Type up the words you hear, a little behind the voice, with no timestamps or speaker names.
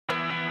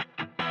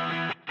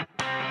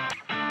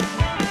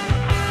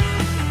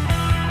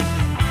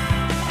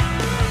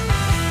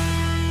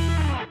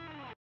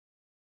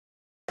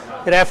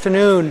Good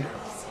afternoon.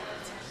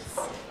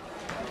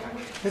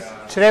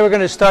 Today we're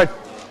going to start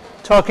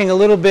talking a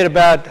little bit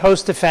about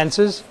host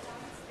defenses.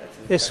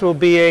 This will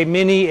be a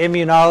mini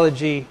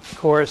immunology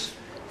course.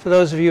 For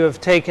those of you who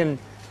have taken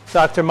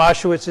Dr.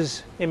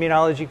 Moshewitz's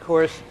immunology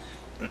course,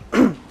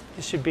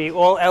 this should be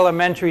all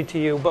elementary to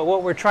you. But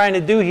what we're trying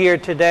to do here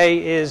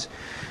today is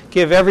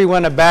give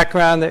everyone a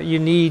background that you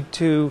need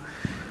to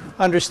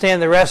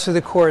understand the rest of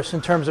the course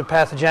in terms of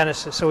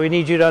pathogenesis. So we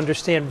need you to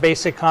understand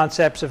basic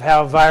concepts of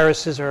how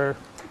viruses are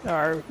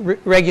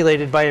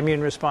regulated by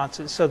immune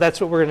responses. So that's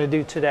what we're going to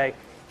do today.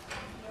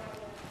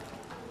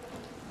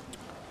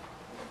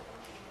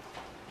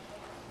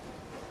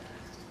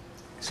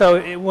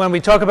 So when we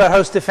talk about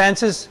host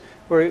defenses,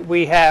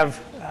 we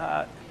have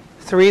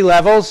three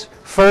levels.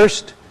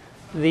 First,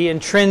 the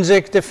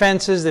intrinsic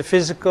defenses, the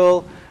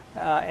physical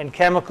and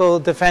chemical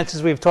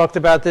defenses. We've talked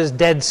about this: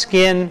 dead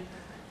skin,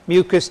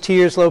 mucus,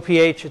 tears, low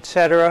pH,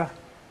 etc.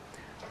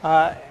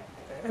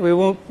 We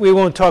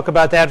won't talk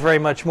about that very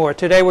much more.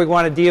 Today we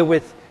want to deal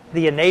with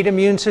the innate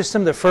immune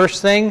system, the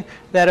first thing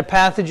that a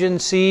pathogen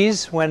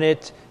sees when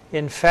it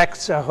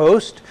infects a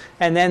host,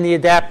 and then the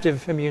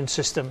adaptive immune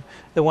system,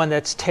 the one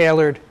that's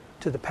tailored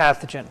to the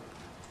pathogen.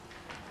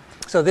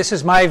 So this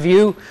is my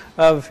view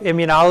of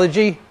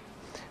immunology.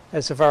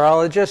 As a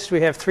virologist,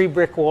 we have three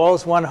brick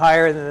walls, one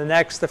higher than the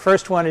next. The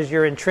first one is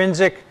your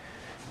intrinsic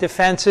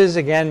defenses,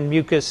 again,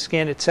 mucus,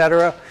 skin,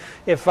 etc.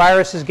 If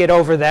viruses get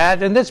over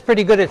that, and that's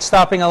pretty good at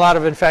stopping a lot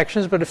of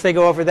infections, but if they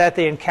go over that,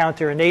 they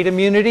encounter innate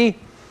immunity,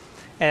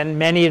 and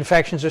many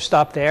infections are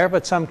stopped there,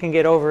 but some can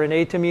get over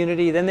innate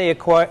immunity. Then they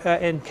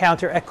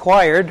encounter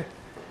acquired,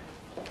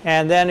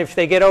 and then if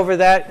they get over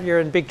that, you're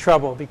in big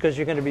trouble because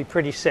you're going to be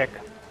pretty sick.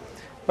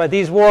 But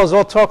these walls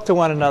all talk to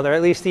one another.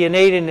 At least the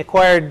innate and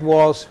acquired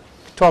walls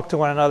talk to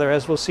one another,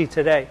 as we'll see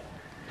today.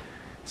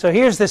 So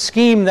here's the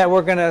scheme that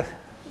we're going to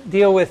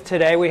deal with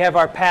today. We have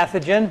our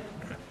pathogen,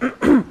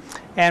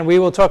 and we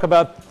will talk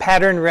about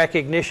pattern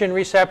recognition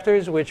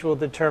receptors, which will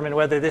determine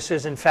whether this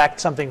is in fact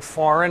something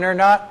foreign or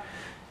not.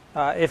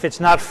 If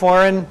it's not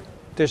foreign,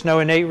 there's no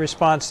innate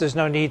response, there's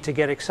no need to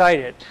get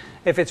excited.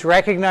 If it's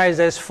recognized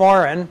as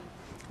foreign,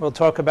 we'll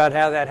talk about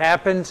how that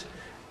happens.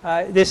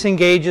 This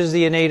engages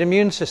the innate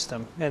immune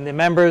system, and the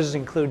members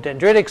include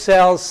dendritic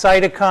cells,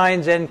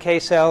 cytokines,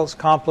 NK cells,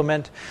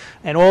 complement,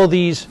 and all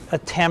these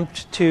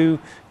attempt to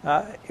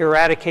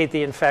eradicate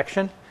the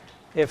infection.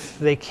 If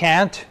they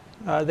can't,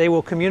 they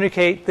will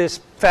communicate this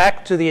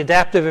fact to the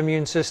adaptive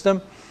immune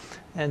system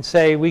and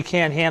say, we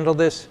can't handle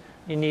this,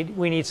 we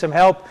need some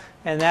help,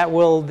 and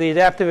the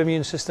adaptive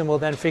immune system will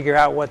then figure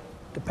out what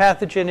the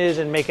pathogen is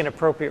and make an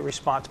appropriate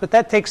response. But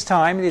that takes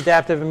time. The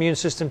adaptive immune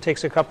system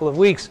takes a couple of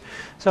weeks.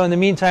 So in the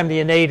meantime, the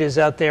innate is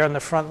out there on the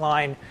front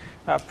line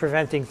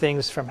preventing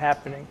things from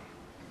happening.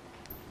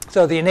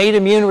 So the innate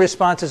immune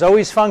response is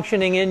always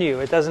functioning in you.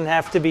 It doesn't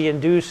have to be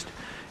induced.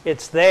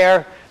 It's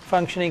there,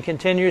 functioning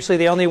continuously.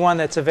 The only one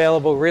that's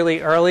available really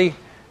early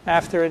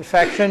after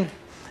infection.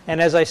 And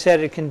as I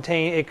said, it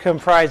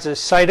comprises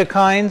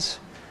cytokines.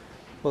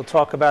 We'll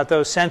talk about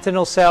those: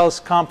 sentinel cells,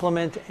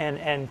 complement,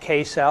 and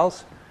NK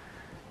cells.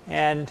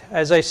 And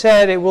as I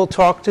said, it will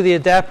talk to the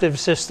adaptive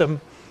system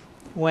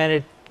when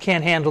it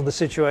can't handle the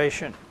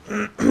situation.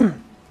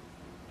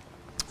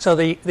 So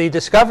the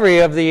discovery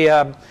of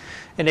the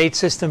innate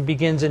system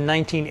begins in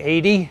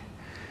 1980.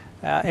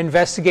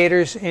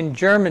 Investigators in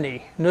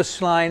Germany,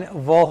 Nusslein,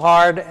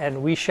 Volhard, and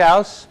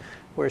Wieschaus,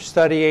 were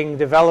studying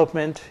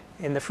development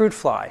in the fruit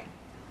fly.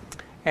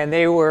 And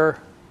their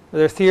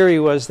theory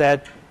was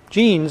that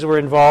genes were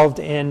involved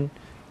in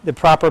the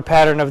proper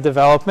pattern of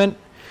development.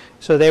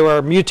 So they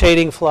were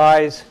mutating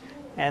flies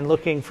and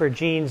looking for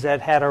genes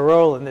that had a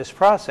role in this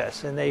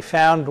process. And they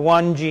found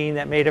one gene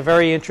that made a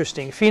very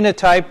interesting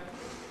phenotype,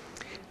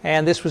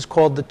 and this was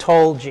called the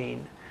toll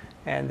gene.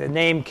 And the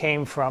name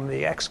came from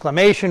the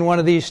exclamation one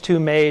of these two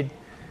made,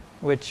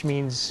 which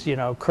means,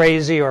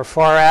 crazy or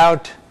far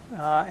out,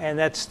 and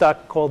that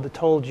stuck, called the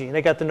toll gene.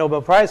 They got the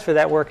Nobel Prize for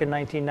that work in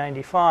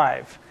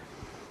 1995.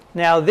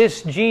 Now,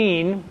 this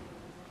gene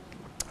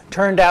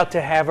turned out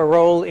to have a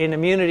role in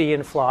immunity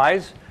in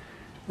flies.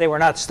 They were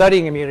not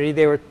studying immunity,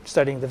 they were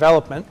studying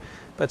development,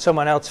 but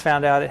someone else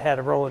found out it had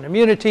a role in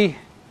immunity.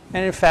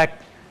 And in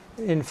fact,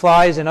 in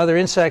flies and other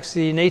insects,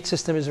 the innate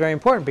system is very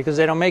important because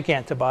they don't make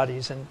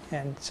antibodies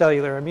and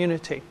cellular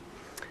immunity.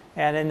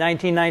 And in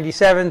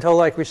 1997,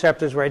 toll-like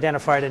receptors were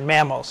identified in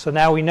mammals. So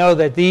now we know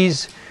that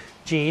these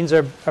genes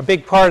are a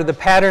big part of the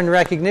pattern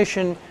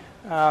recognition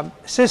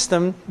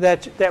system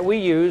that we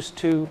use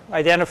to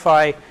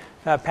identify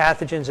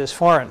pathogens as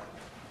foreign.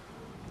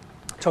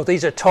 So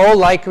these are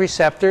toll-like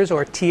receptors,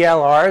 or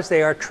TLRs.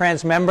 They are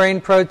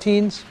transmembrane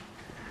proteins,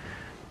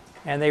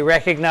 and they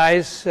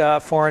recognize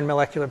foreign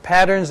molecular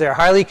patterns. They're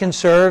highly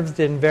conserved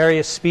in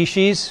various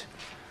species.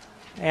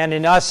 And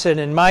in us and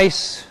in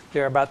mice,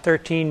 there are about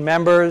 13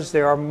 members.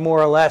 There are more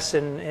or less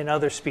in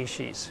other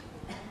species.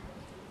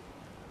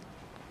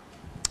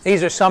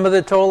 These are some of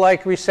the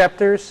toll-like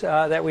receptors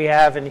that we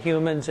have in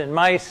humans and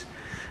mice.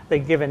 They're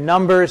given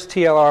numbers,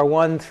 TLR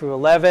 1 through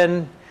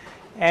 11.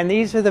 And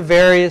these are the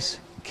various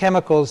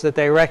chemicals that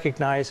they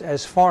recognize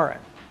as foreign.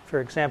 For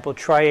example,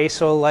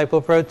 triacyl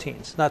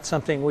lipoproteins, not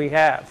something we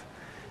have.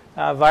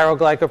 Viral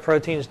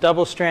glycoproteins,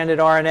 double-stranded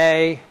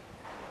RNA,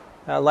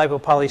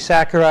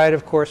 lipopolysaccharide,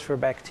 of course, for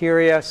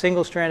bacteria,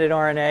 single-stranded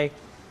RNA,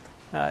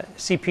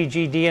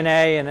 CpG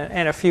DNA,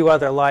 and a few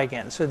other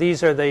ligands. So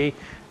these are the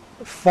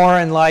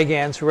foreign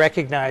ligands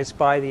recognized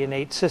by the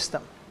innate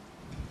system.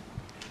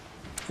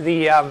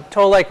 The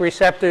toll-like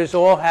receptors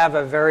all have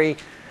a very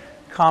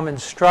common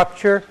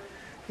structure.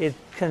 It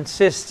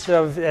consists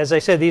of, as I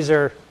said, these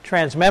are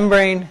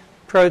transmembrane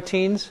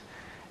proteins.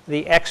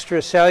 The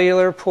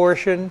extracellular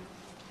portion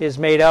is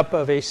made up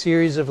of a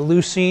series of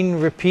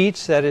leucine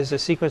repeats. That is a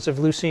sequence of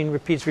leucine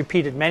repeats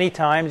repeated many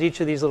times. Each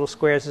of these little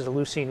squares is a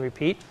leucine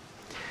repeat.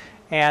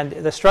 And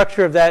the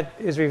structure of that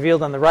is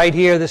revealed on the right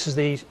here. This is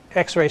the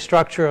X-ray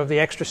structure of the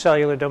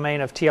extracellular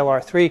domain of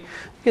TLR3. You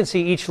can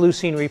see each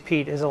leucine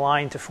repeat is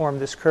aligned to form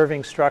this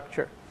curving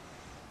structure.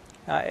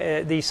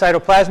 The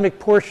cytoplasmic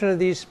portion of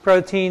these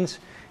proteins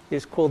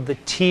is called the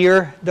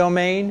TEER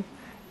domain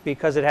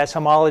because it has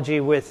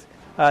homology with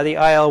the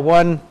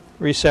IL-1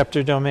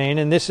 receptor domain.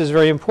 And this is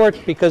very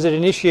important because it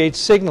initiates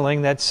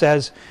signaling that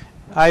says,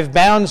 I've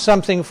bound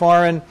something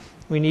foreign,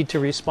 we need to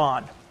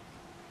respond.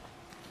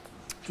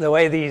 The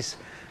way these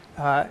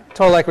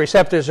toll-like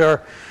receptors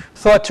are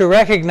thought to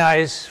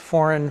recognize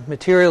foreign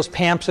materials,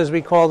 PAMPs as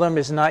we call them,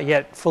 is not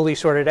yet fully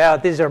sorted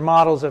out. These are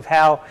models of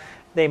how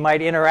they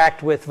might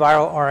interact with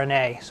viral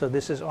RNA. So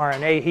this is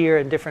RNA here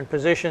in different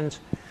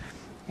positions.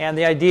 And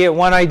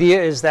one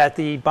idea is that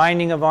the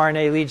binding of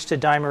RNA leads to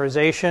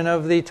dimerization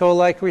of the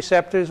toll-like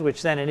receptors,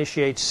 which then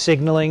initiates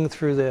signaling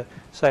through the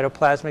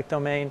cytoplasmic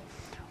domain.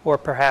 Or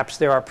perhaps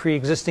there are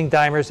pre-existing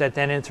dimers that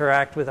then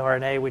interact with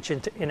RNA, which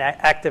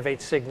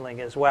activates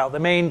signaling as well. The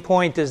main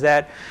point is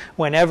that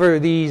whenever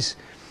these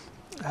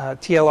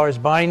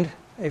TLRs bind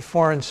a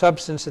foreign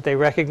substance that they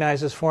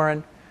recognize as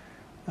foreign,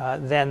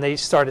 then they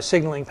start a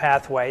signaling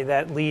pathway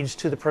that leads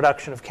to the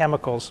production of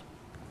chemicals.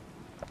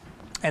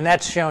 And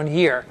that's shown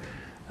here.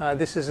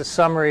 This is a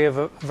summary of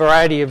a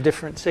variety of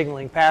different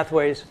signaling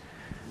pathways.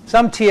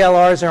 Some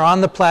TLRs are on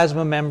the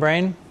plasma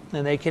membrane,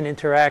 and they can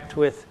interact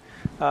with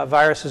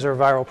viruses or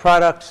viral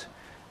products.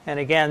 And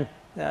again,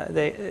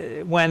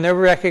 when they're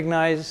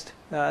recognized,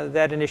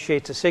 that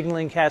initiates a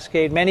signaling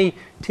cascade. Many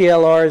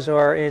TLRs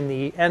are in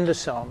the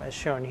endosome, as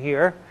shown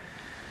here.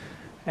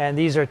 And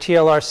these are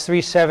TLRs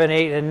 3, 7,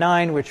 8, and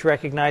 9, which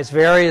recognize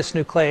various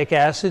nucleic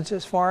acids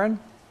as foreign.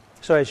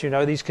 So as you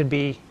know, these could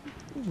be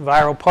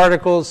viral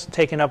particles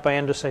taken up by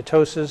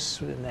endocytosis,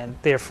 and then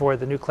therefore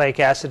the nucleic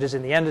acid is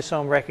in the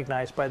endosome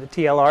recognized by the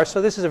TLR.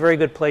 So this is a very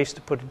good place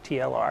to put a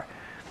TLR.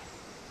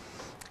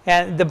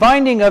 And the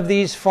binding of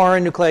these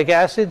foreign nucleic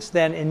acids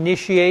then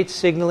initiates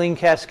signaling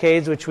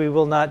cascades, which we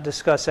will not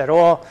discuss at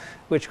all,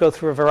 which go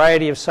through a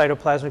variety of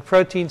cytoplasmic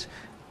proteins,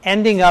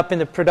 ending up in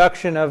the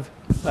production of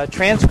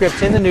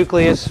transcripts in the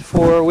nucleus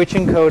for which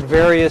encode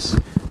various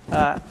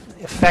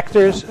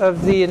effectors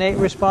of the innate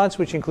response,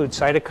 which include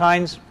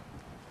cytokines.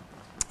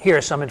 Here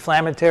are some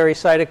inflammatory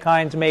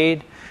cytokines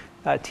made,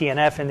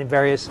 TNF and the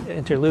various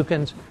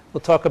interleukins.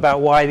 We'll talk about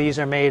why these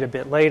are made a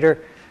bit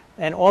later.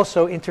 And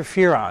also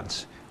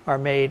interferons are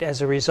made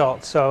as a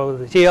result. So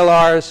the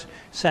TLRs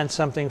sense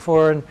something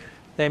foreign,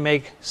 they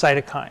make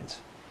cytokines,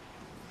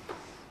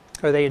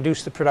 or they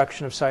induce the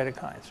production of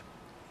cytokines.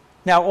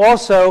 Now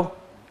also,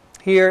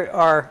 here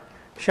are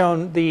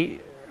shown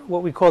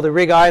what we call the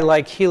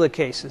RIG-I-like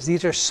helicases.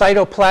 These are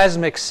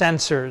cytoplasmic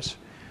sensors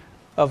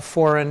of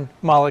foreign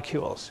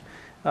molecules.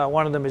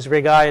 One of them is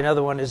RIG-I,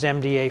 another one is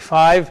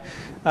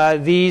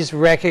MDA5. These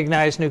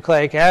recognize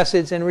nucleic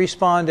acids and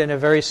respond in a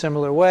very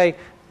similar way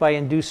by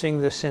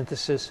inducing the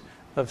synthesis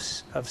of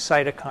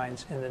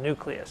cytokines in the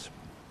nucleus.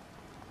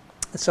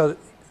 So,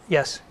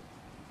 yes?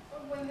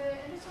 When the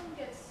endosome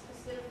gets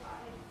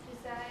acidified,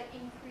 does that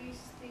increase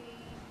the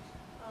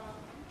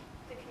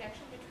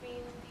connection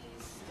between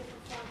these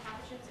different foreign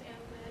pathogens and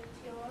the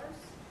TLRs?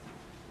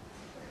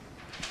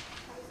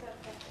 How does that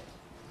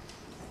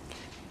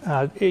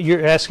affect it?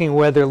 You're asking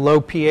whether low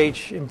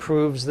pH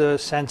improves the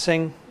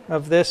sensing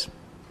of this?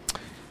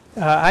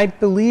 I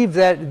believe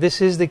that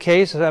this is the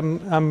case.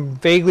 I'm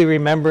vaguely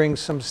remembering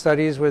some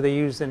studies where they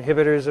used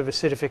inhibitors of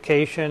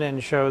acidification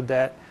and showed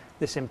that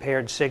this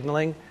impaired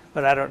signaling,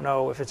 but I don't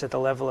know if it's at the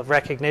level of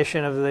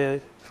recognition of the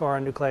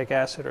foreign nucleic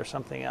acid or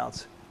something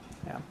else.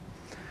 Yeah.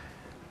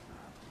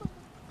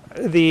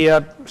 The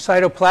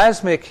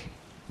cytoplasmic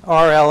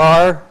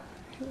RLR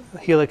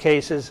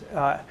helicases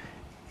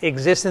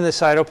exist in the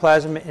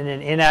cytoplasm in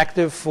an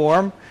inactive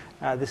form.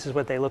 This is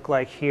what they look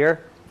like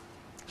here.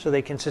 So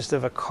they consist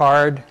of a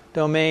card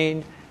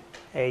domain,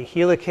 a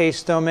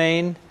helicase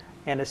domain,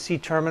 and a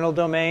C-terminal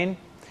domain.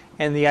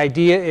 And the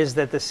idea is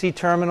that the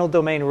C-terminal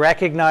domain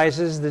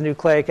recognizes the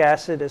nucleic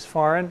acid as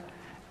foreign.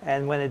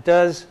 And when it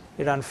does,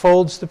 it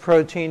unfolds the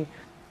protein,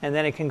 and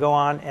then it can go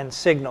on and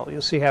signal.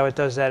 You'll see how it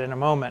does that in a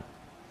moment.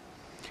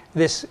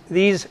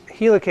 These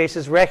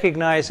helicases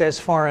recognize as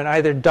foreign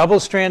either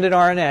double-stranded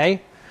RNA.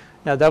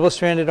 Now,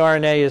 double-stranded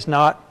RNA is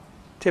not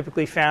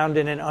typically found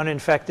in an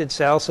uninfected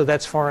cell, so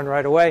that's foreign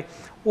right away,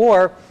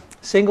 or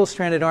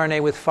single-stranded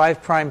RNA with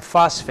 5'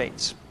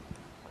 phosphates.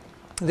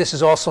 This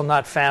is also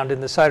not found in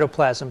the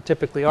cytoplasm.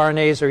 Typically,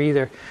 RNAs are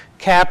either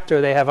capped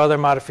or they have other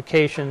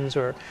modifications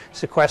or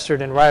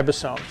sequestered in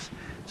ribosomes.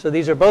 So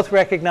these are both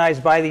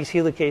recognized by these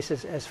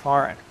helicases as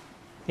foreign.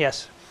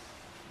 Yes?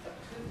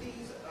 Could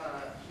these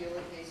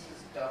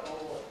helicases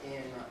double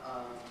in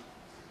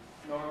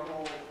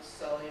normal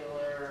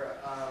cellular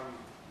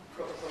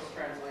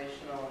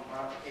post-translational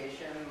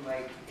modification?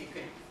 Like, it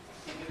could,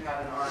 if you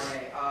have an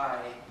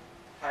RNAi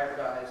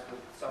hybridized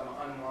with some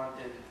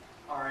unwanted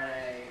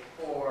RNA,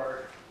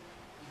 or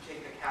you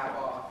take the cap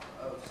off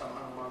of some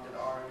unwanted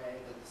RNA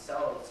that the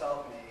cell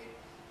itself made,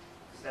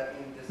 does that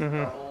mean this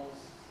doubles?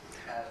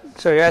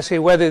 So you're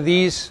asking whether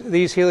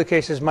these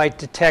helicases might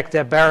detect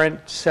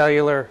aberrant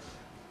cellular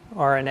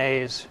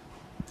RNAs.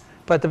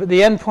 But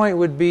the endpoint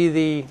would be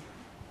the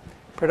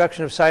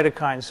production of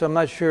cytokines, so I'm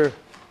not sure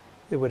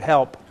it would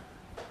help.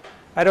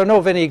 I don't know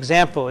of any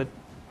example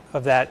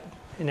of that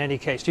in any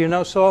case. Do you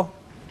know, Saul?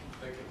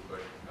 There's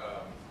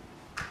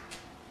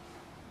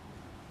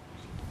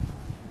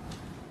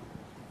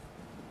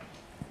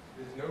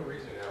no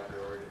reason a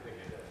priori to think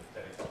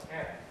that it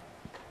can.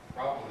 The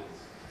problem is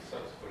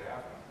subsequent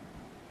outcome.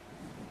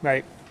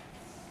 Right.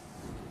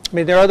 I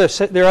mean, there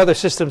are other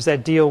systems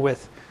that deal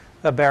with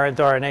aberrant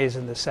RNAs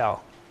in the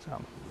cell. So,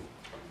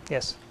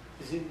 yes.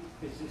 Does this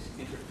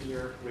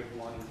interfere,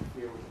 RIG1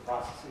 interfere with the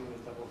processing of the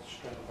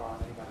double-stranded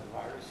RNA by the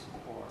virus,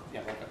 or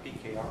like a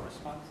PKR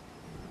response?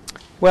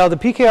 Well, the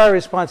PKR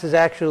response is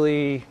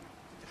actually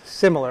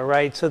similar,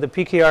 right? So the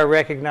PKR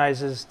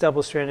recognizes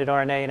double-stranded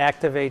RNA and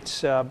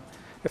activates,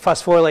 it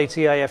phosphorylates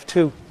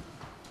EIF2.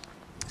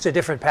 It's a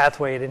different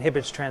pathway. It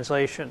inhibits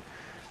translation.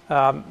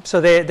 So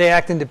they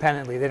act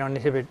independently. They don't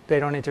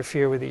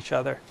interfere with each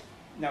other.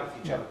 Not with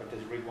each other, but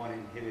does RIG1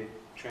 inhibit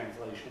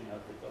translation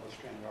of the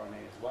double-stranded RNA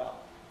as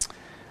well?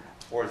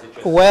 Or is it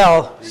just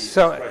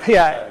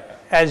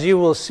as you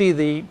will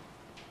see,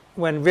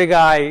 when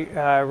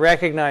RIG-I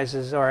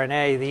recognizes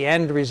RNA, the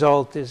end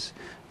result is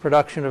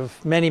production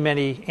of many,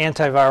 many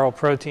antiviral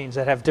proteins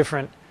that have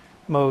different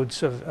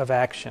modes of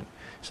action.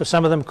 So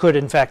some of them could,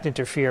 in fact,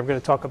 interfere. I'm going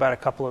to talk about a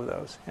couple of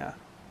those. Yeah.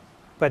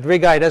 But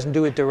RIG-I doesn't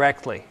do it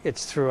directly.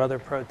 It's through other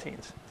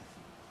proteins.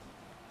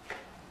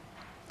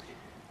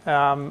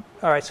 All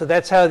right, so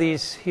that's how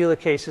these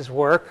helicases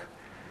work.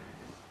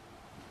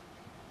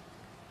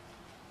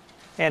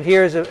 And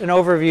here's an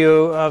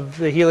overview of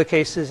the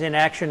helicases in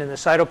action in the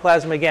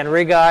cytoplasm. Again,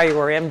 RIG-I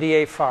or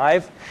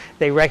MDA5.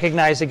 They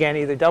recognize, again,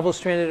 either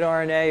double-stranded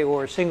RNA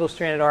or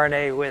single-stranded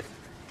RNA with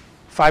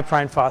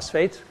 5'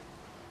 phosphates.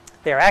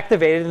 They're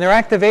activated, and their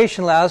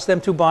activation allows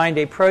them to bind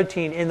a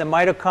protein in the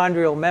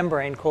mitochondrial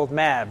membrane called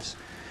MABs.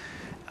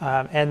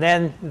 And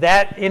then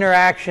that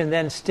interaction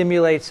then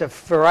stimulates a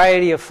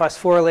variety of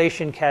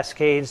phosphorylation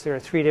cascades. There are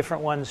 3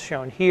 different ones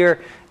shown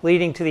here,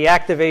 leading to the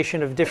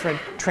activation of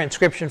different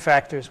transcription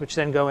factors, which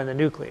then go in the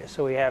nucleus.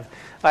 So we have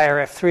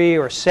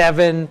IRF3 or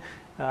 7,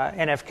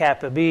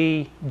 NF-kappa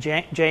B,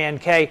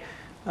 JNK,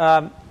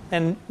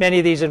 and many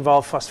of these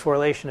involve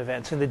phosphorylation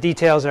events. And the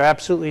details are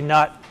absolutely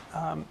not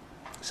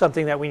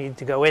something that we need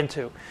to go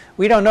into.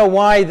 We don't know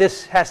why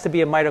this has to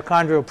be a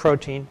mitochondrial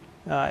protein,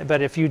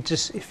 but if you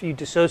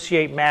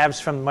dissociate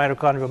MABs from the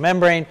mitochondrial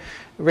membrane,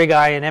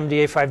 RIG-I and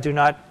MDA5 do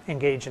not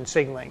engage in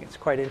signaling. It's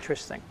quite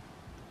interesting.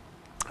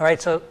 All right,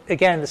 so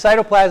again, the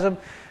cytoplasm,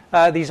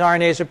 these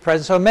RNAs are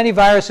present. So many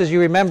viruses, you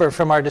remember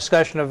from our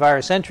discussion of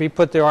virus entry,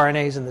 put their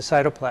RNAs in the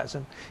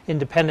cytoplasm,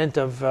 independent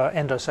of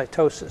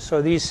endocytosis.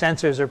 So these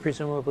sensors are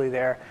presumably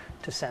there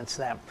to sense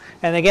them.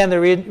 And again, the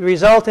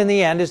result in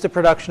the end is the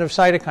production of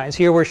cytokines.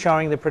 Here we're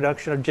showing the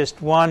production of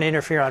just one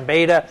interferon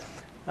beta,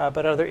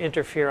 but other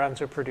interferons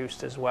are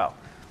produced as well.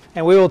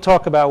 And we will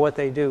talk about what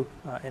they do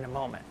in a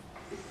moment.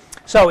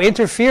 So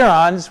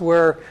interferons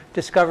were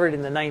discovered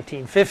in the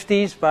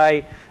 1950s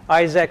by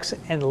Isaacs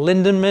and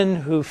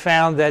Lindemann, who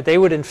found that they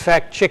would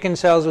infect chicken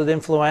cells with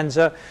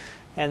influenza.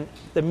 And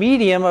the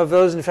medium of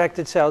those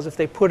infected cells, if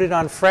they put it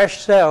on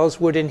fresh cells,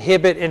 would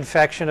inhibit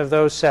infection of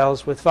those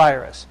cells with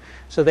virus.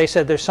 So they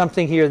said there's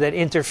something here that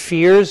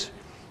interferes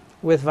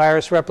with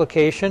virus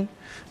replication,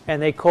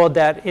 and they called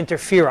that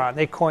interferon.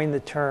 They coined the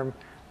term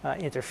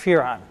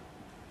interferon.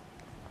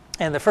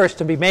 And the first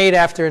to be made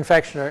after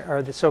infection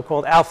are the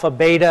so-called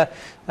alpha-beta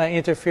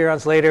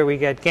interferons. Later we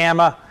get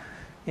gamma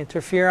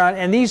interferon.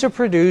 And these are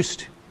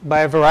produced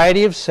by a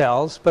variety of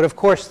cells. But of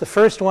course, the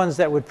first ones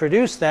that would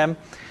produce them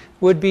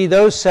would be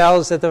those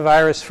cells that the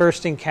virus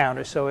first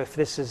encounters. So if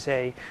this is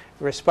a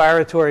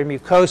respiratory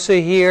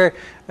mucosa here,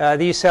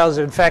 these cells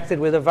are infected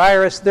with a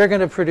virus, they're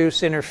going to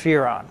produce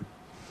interferon.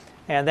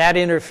 And that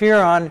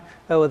interferon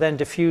will then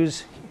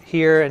diffuse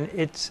here, and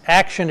its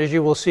action, as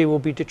you will see, will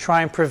be to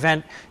try and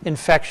prevent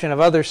infection of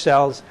other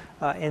cells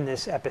in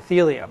this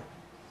epithelium.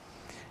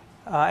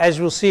 As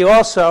we'll see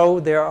also,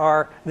 there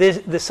are the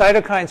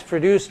cytokines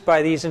produced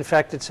by these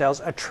infected cells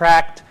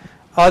attract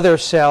other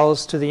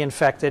cells to the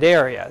infected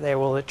area. They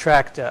will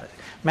attract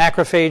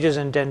macrophages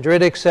and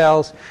dendritic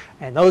cells,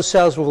 and those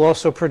cells will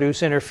also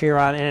produce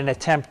interferon in an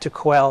attempt to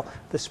quell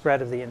the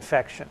spread of the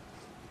infection.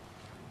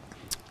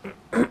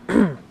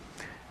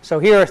 So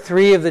here are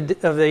three of the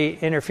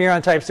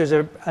interferon types. There's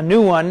a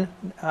new one,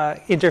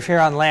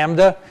 interferon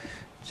lambda,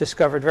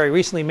 discovered very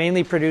recently,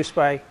 mainly produced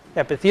by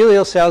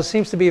epithelial cells.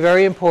 Seems to be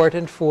very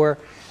important for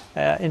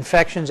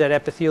infections at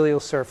epithelial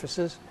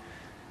surfaces.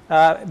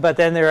 But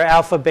then there are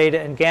alpha, beta,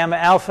 and gamma.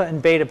 Alpha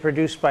and beta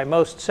produced by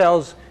most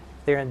cells.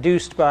 They're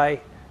induced by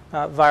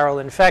viral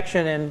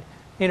infection, and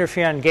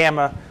interferon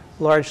gamma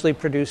largely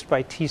produced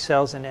by T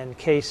cells and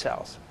NK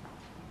cells.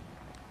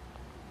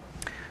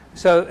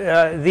 So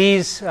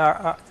these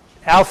are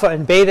alpha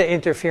and beta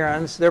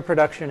interferons. Their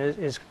production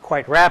is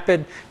quite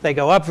rapid. They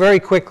go up very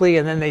quickly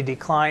and then they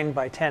decline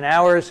by 10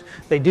 hours.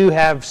 They do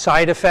have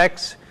side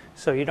effects,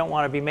 so you don't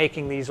want to be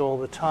making these all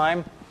the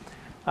time.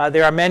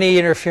 There are many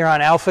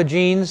interferon alpha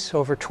genes,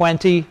 over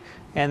 20,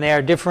 and they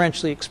are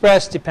differentially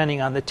expressed depending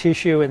on the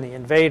tissue and the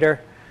invader.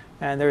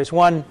 And there is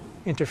one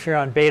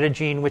interferon beta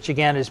gene, which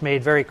again is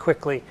made very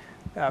quickly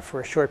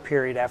for a short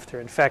period after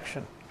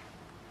infection.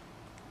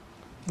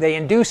 They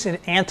induce an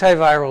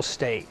antiviral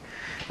state.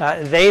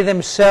 They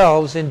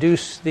themselves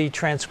induce the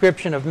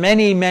transcription of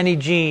many, many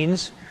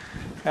genes.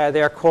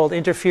 They are called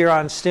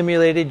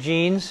interferon-stimulated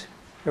genes.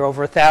 There are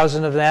over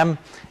 1,000 of them.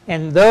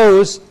 And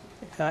those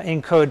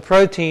encode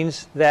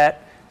proteins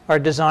that are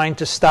designed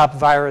to stop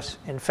virus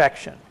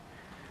infection.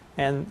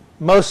 And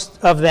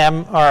most of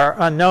them are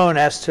unknown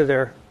as to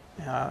their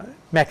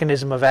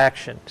mechanism of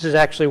action. This is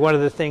actually one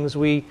of the things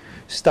we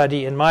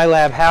study in my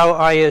lab, how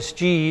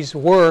ISGs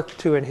work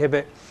to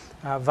inhibit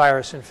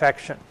virus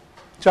infection.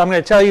 So I'm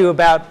going to tell you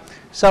about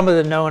some of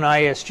the known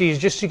ISGs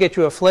just to get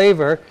you a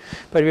flavor.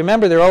 But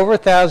remember, there are over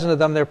 1,000 of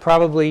them. They're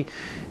probably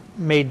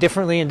made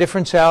differently in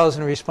different cells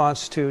in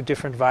response to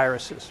different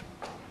viruses.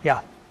 Yeah?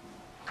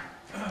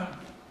 Well,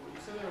 you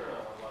said there were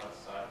a lot of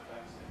side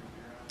effects to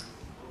interferon.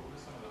 What would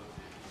some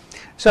of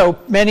those be? So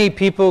many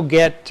people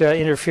get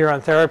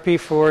interferon therapy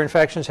for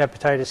infections.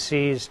 Hepatitis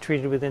C is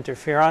treated with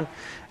interferon.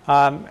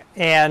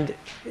 And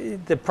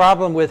the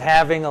problem with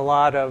having a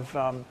lot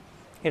of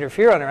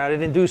interferon around,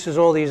 it induces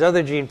all these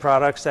other gene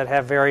products that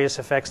have various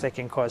effects that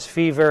can cause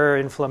fever,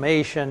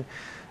 inflammation.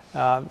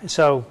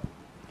 So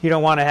you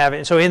don't want to have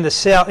it. So in the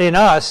cell, in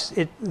us,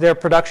 their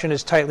production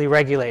is tightly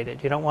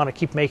regulated. You don't want to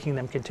keep making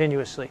them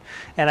continuously.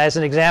 And as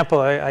an example,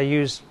 I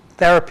use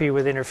therapy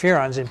with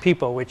interferons in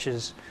people, which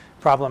is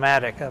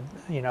problematic.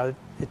 You know,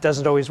 it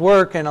doesn't always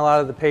work, and a lot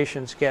of the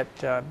patients get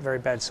very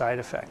bad side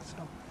effects.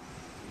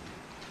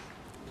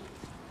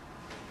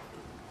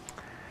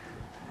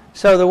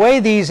 So the way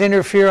these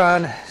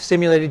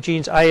interferon-stimulated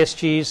genes,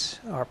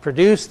 ISGs, are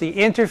produced, the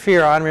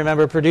interferon,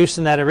 remember, produced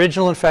in that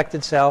original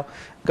infected cell,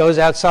 goes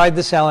outside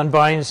the cell and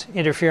binds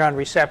interferon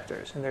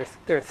receptors. And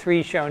there are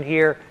three shown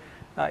here.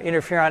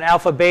 Interferon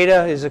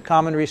alpha-beta is a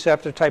common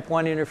receptor, type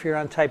 1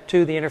 interferon, type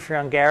 2, the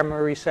interferon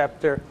gamma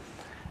receptor,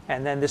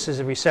 and then this is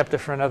a receptor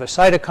for another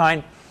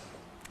cytokine.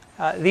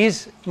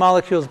 These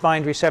molecules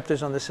bind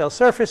receptors on the cell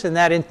surface, and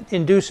that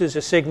induces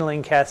a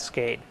signaling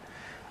cascade.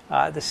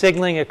 The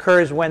signaling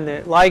occurs when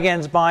the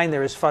ligands bind.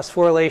 There is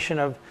phosphorylation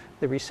of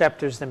the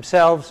receptors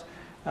themselves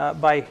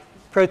by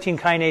protein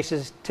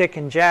kinases TIC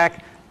and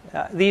JAK.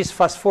 These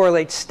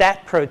phosphorylate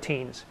STAT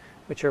proteins,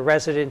 which are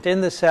resident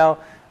in the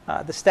cell.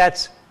 The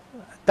STATs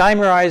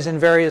dimerize in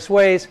various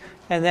ways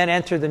and then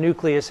enter the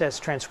nucleus as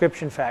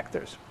transcription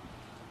factors.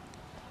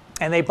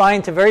 And they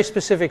bind to very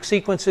specific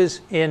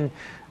sequences in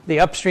the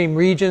upstream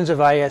regions of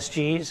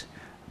ISGs.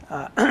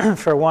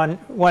 For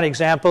one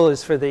example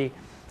is for the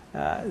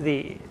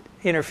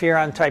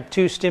interferon type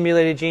 2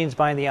 stimulated genes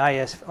bind the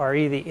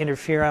ISRE, the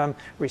interferon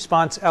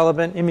response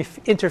element,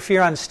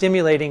 interferon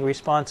stimulating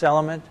response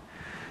element.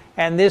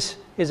 And this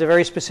is a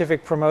very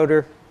specific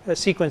promoter, a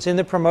sequence in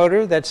the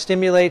promoter that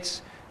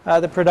stimulates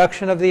the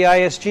production of the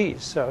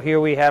ISGs. So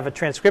here we have a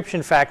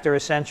transcription factor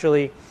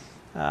essentially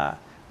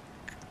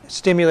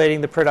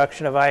stimulating the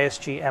production of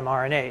ISG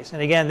mRNAs.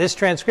 And again, this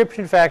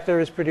transcription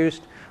factor is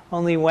produced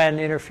only when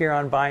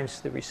interferon binds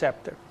to the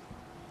receptor.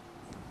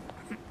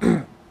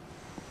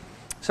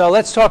 So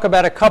let's talk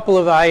about a couple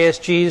of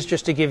ISGs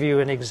just to give you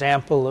an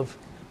example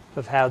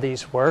of how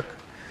these work.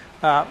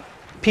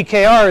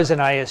 PKR is an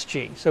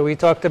ISG. So we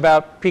talked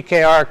about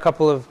PKR a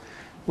couple of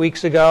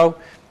weeks ago.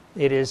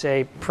 It is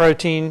a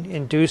protein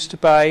induced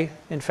by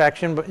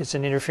infection, but it's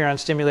an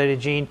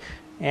interferon-stimulated gene.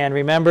 And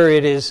remember,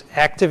 it is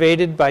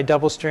activated by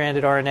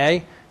double-stranded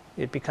RNA.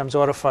 It becomes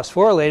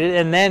autophosphorylated,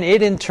 and then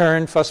it in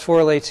turn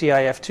phosphorylates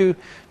EIF2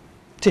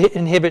 to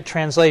inhibit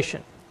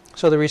translation.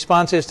 So the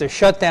response is to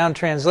shut down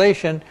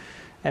translation,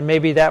 and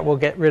maybe that will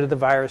get rid of the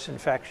virus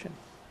infection.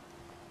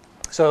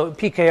 So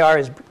PKR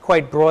is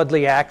quite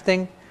broadly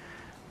acting.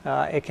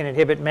 It can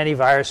inhibit many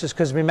viruses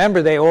because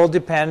remember, they all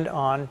depend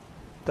on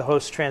the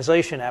host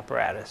translation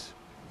apparatus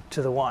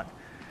to the one.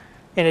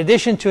 In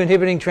addition to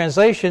inhibiting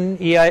translation,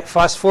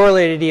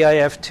 phosphorylated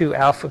EIF2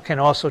 alpha can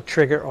also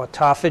trigger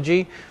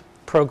autophagy,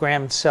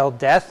 programmed cell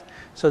death.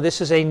 So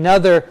this is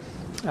another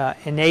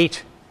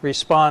innate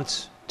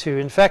response to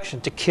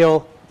infection, to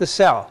kill the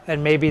cell,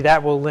 and maybe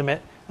that will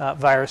limit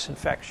virus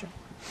infection.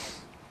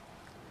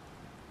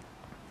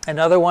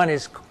 Another one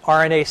is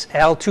RNase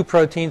L, two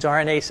proteins,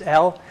 RNase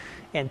L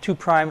and 2'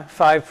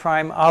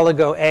 5'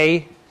 oligo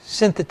A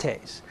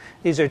synthetase.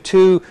 These are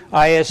two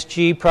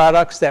ISG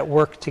products that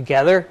work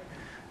together.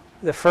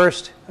 The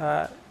first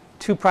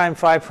 2' 5'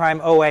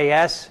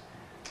 OAS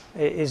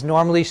is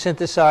normally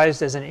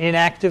synthesized as an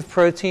inactive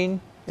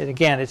protein. And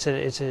again, it's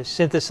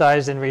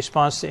synthesized in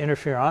response to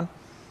interferon.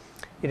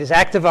 It is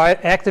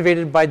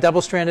activated by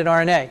double-stranded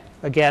RNA,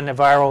 again, a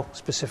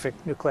viral-specific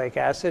nucleic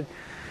acid.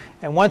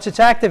 And once it's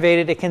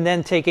activated, it can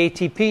then take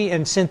ATP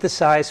and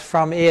synthesize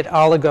from it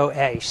oligo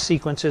A,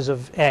 sequences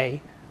of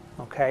A.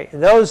 Okay?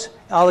 Those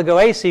oligo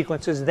A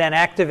sequences then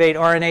activate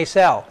RNA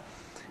cell,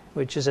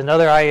 which is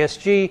another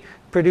ISG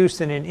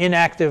produced in an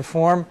inactive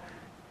form.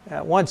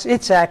 Once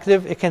it's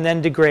active, it can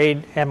then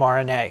degrade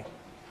mRNA.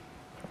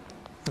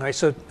 All right,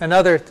 so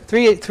another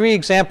three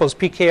examples,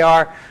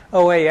 PKR,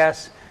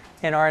 OAS,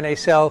 and RNA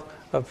cell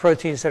of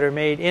proteins that are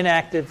made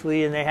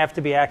inactively, and they have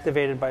to be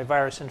activated by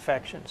virus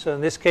infection. So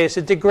in this case,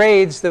 it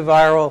degrades the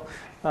viral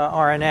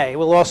RNA. It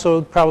will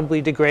also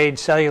probably degrade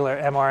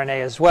cellular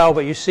mRNA as well,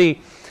 but you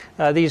see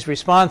these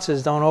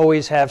responses don't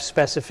always have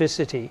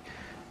specificity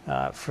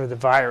for the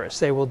virus.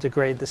 They will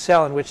degrade the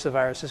cell in which the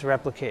virus is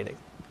replicating.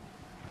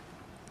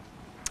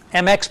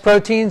 MX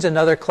proteins,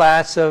 another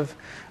class of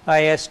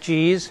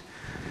ISGs.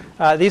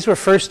 These were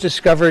first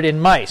discovered in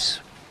mice.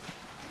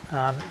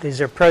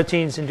 These are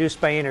proteins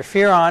induced by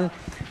interferon.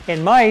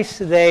 In mice,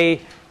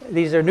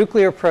 these are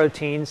nuclear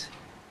proteins,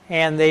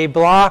 and they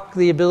block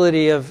the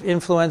ability of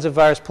influenza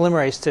virus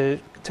polymerase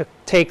to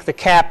take the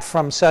cap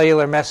from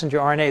cellular messenger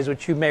RNAs,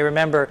 which you may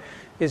remember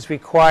is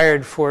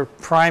required for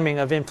priming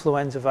of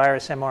influenza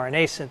virus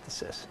mRNA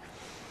synthesis.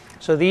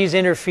 So these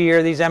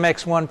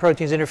MX1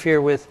 proteins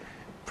interfere with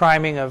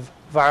priming of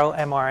viral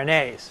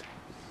mRNAs.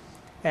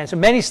 And so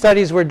many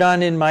studies were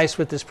done in mice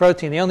with this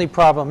protein. The only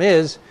problem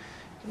is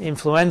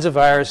influenza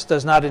virus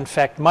does not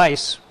infect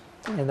mice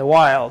in the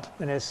wild.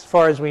 And as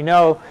far as we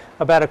know,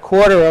 about a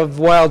quarter of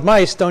wild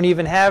mice don't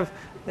even have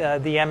the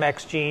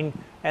MX gene,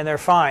 and they're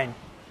fine.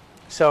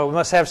 So it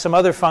must have some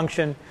other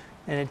function,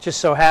 and it just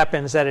so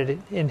happens that it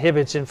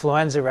inhibits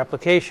influenza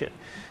replication.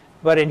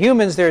 But in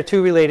humans, there are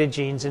two related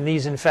genes, and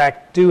these, in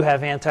fact, do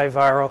have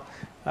antiviral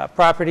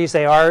properties.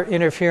 They are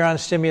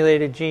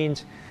interferon-stimulated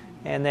genes,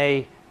 and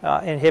they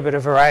inhibit a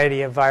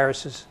variety of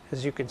viruses,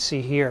 as you can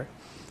see here.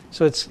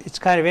 So it's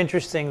kind of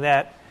interesting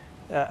that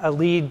a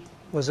lead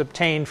was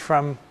obtained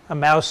from a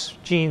mouse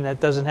gene that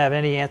doesn't have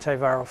any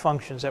antiviral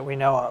functions that we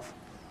know of.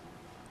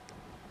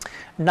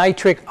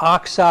 Nitric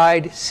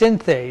oxide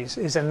synthase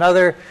is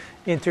another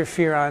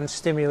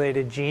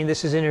interferon-stimulated gene.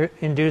 This is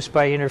induced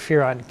by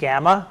interferon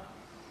gamma.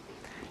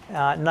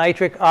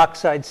 Nitric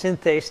oxide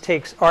synthase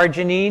takes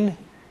arginine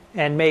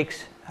and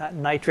makes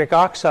nitric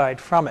oxide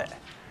from it.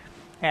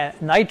 And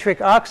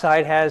nitric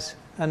oxide has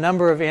a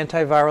number of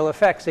antiviral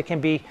effects. It can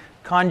be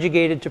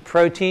conjugated to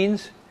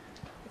proteins,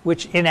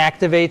 which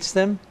inactivates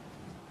them,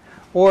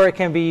 or it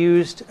can be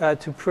used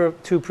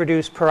to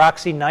produce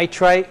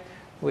peroxynitrite,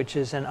 which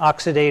is an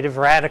oxidative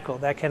radical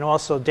that can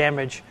also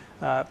damage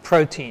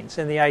proteins.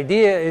 And the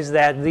idea is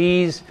that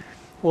these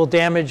will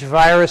damage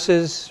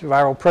viruses,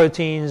 viral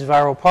proteins,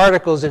 viral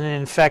particles in an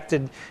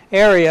infected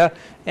area,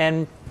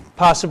 and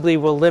possibly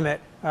will limit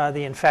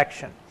the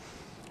infection.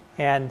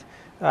 And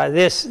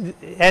this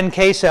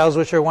NK cells,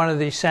 which are one of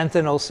the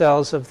sentinel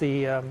cells of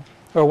the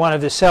or one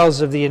of the cells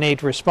of the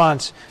innate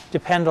response,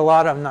 depend a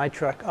lot on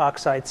nitric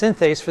oxide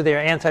synthase for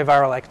their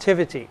antiviral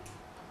activity.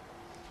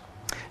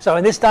 So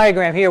in this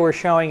diagram here, we're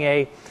showing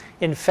a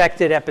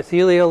infected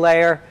epithelial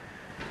layer.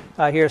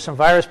 Here are some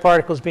virus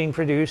particles being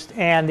produced,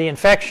 and the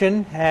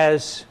infection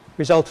has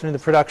resulted in the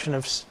production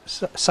of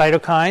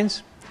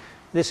cytokines.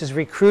 This is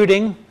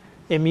recruiting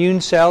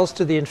immune cells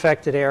to the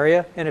infected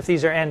area, and if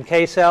these are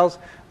NK cells,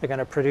 they're going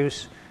to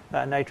produce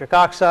nitric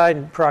oxide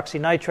and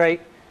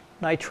peroxynitrite,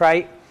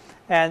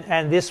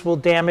 and this will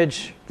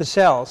damage the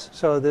cells.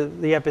 So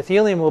the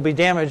epithelium will be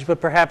damaged,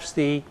 but perhaps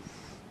the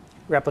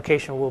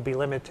replication will be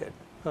limited.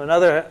 So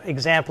another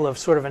example of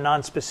sort of a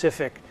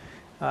nonspecific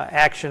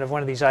action of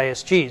one of these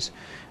ISGs.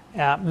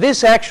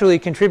 This actually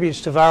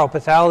contributes to viral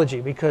pathology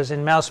because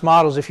in mouse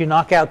models, if you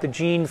knock out the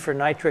gene for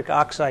nitric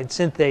oxide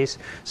synthase,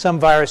 some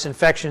virus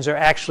infections are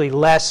actually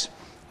less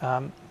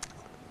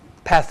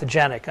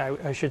pathogenic.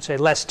 I should say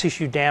less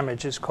tissue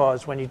damage is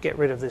caused when you get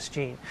rid of this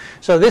gene.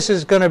 So this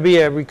is going to be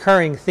a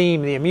recurring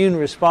theme. The immune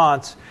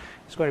response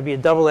is going to be a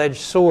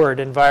double-edged sword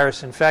in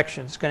virus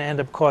infections. It's going to end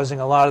up causing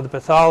a lot of the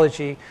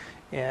pathology.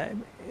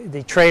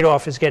 The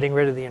trade-off is getting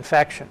rid of the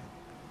infection.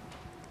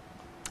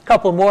 A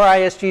couple more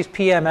ISGs,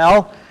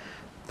 PML,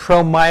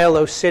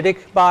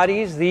 promyelocytic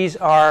bodies. These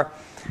are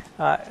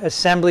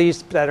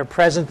assemblies that are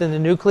present in the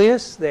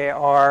nucleus. They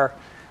are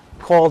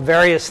called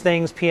various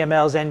things,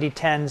 PMLs,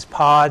 ND10s,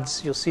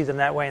 pods. You'll see them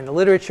that way in the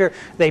literature.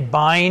 They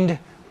bind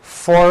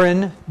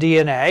foreign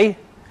DNA,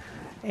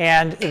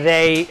 and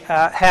they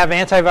have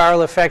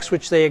antiviral effects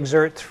which they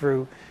exert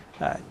through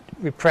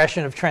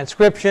repression of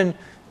transcription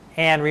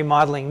and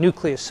remodeling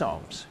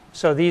nucleosomes.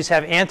 So these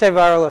have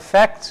antiviral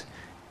effects.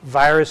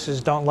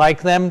 Viruses don't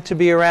like them to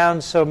be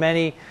around, so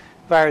many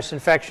virus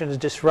infections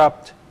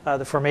disrupt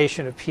the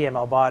formation of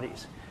PML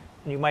bodies.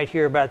 And you might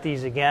hear about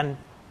these again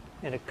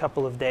in a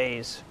couple of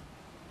days.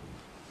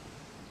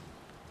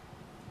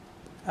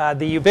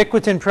 The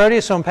ubiquitin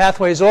proteasome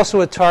pathway is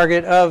also a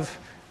target of,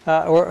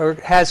 or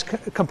has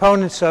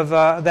components of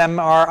them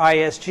are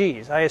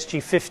ISGs.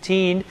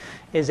 ISG15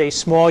 is a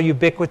small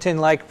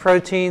ubiquitin-like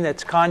protein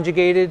that's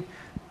conjugated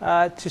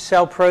to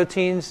cell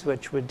proteins,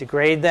 which would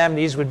degrade them.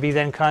 These would be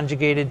then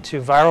conjugated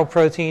to viral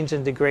proteins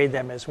and degrade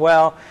them as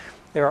well.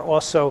 There are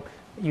also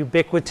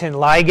ubiquitin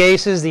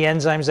ligases, the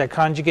enzymes that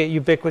conjugate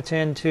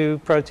ubiquitin to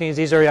proteins.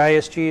 These are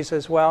ISGs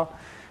as well.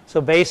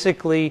 So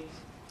basically,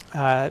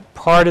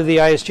 part of the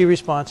ISG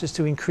response is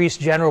to increase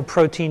general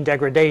protein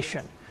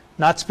degradation.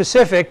 Not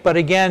specific, but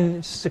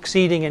again,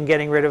 succeeding in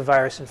getting rid of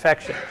virus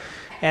infection.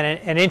 And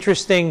an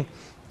interesting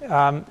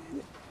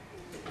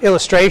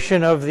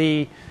illustration of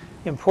the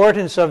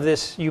importance of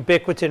this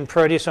ubiquitin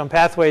proteasome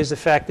pathway is the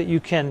fact that you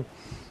can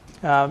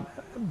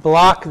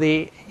block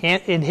the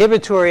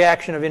inhibitory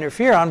action of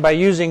interferon by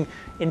using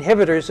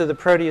inhibitors of the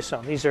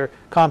proteasome. These are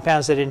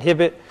compounds that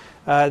inhibit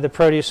the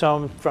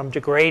proteasome from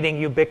degrading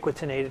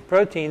ubiquitinated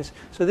proteins.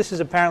 So this is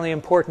apparently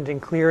important in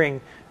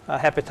clearing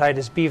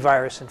hepatitis B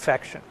virus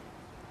infection.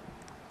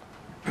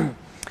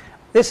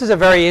 This is a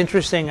very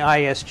interesting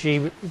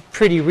ISG,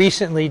 pretty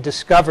recently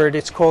discovered.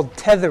 It's called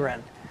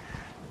tetherin.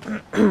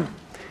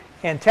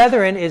 And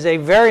tetherin is a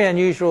very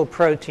unusual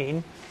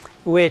protein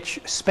which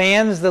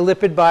spans the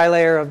lipid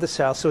bilayer of the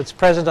cell. So it's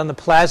present on the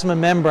plasma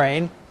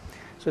membrane.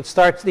 So it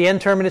starts, the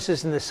N-terminus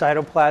is in the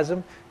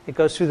cytoplasm. It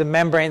goes through the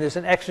membrane. There's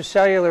an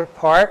extracellular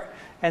part,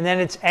 and then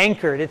it's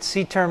anchored. Its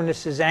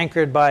C-terminus is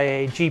anchored by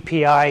a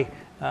GPI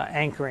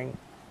anchoring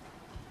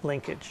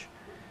linkage.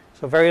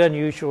 So very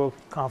unusual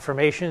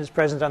conformation is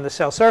present on the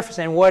cell surface.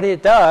 And what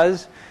it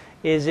does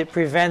is it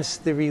prevents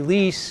the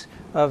release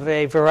of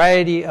a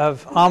variety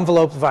of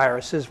envelope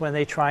viruses when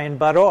they try and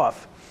bud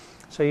off.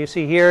 So you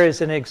see here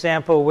is an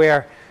example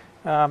where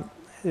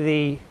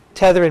the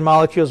tetherin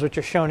molecules, which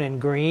are shown in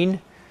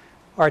green,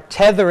 are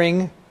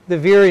tethering the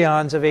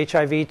virions of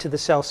HIV to the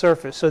cell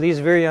surface. So these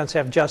virions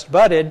have just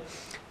budded,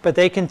 but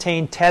they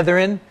contain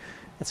tetherin,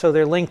 and so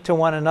they're linked to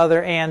one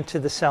another and to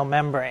the cell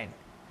membrane.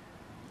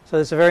 So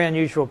it's a very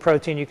unusual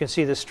protein. You can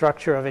see the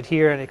structure of it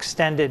here, an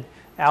extended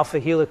alpha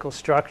helical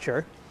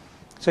structure.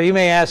 So you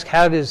may ask,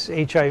 how does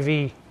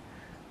HIV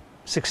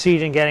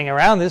succeed in getting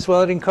around this?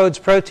 Well, it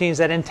encodes proteins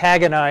that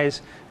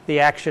antagonize the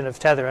action of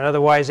tetherin.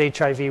 Otherwise,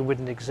 HIV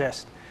wouldn't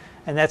exist.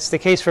 And that's the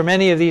case for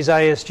many of these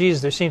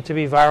ISGs. There seem to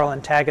be viral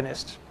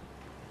antagonists.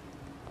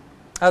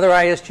 Other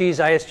ISGs,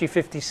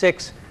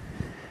 ISG56,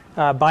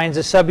 binds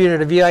a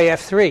subunit of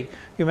EIF3.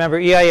 You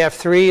remember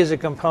EIF3 is a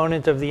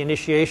component of the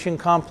initiation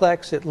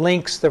complex. It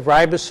links the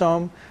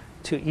ribosome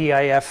to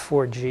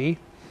EIF4G.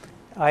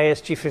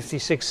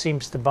 ISG56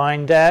 seems to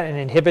bind that and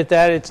inhibit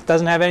that. It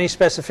doesn't have any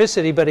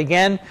specificity, but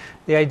again,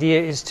 the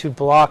idea is to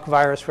block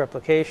virus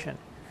replication.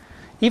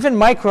 Even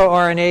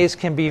microRNAs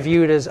can be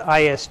viewed as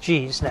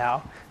ISGs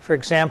now. For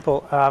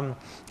example,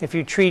 if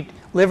you treat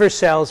liver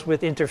cells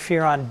with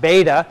interferon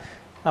beta,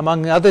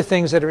 among other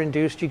things that are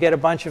induced, you get a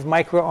bunch of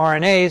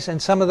microRNAs,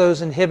 and some of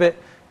those inhibit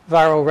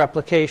viral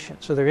replication.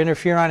 So they're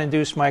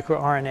interferon-induced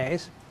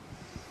microRNAs.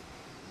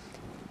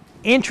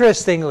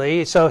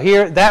 Interestingly, so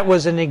here, that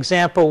was an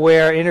example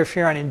where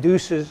interferon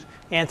induces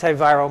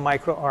antiviral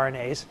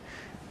microRNAs.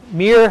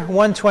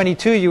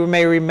 Mir-122, you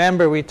may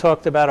remember we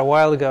talked about a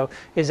while ago,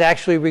 is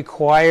actually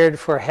required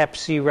for hep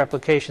C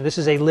replication. This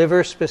is a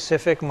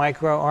liver-specific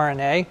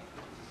microRNA.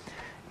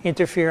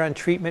 Interferon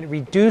treatment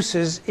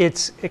reduces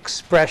its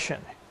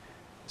expression.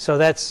 So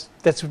that's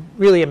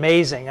really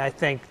amazing, I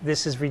think.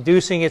 This is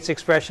reducing its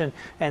expression,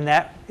 and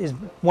that is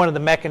one of the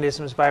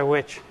mechanisms by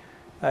which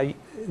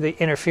the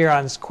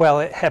interferons quell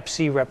hep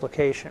C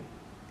replication.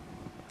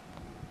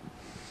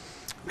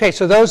 Okay,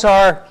 so those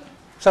are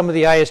some of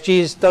the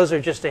ISGs. Those are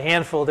just a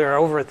handful. There are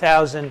over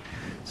 1,000.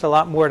 It's a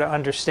lot more to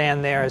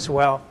understand there as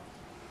well.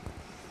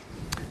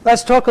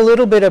 Let's talk a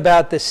little bit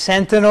about the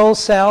sentinel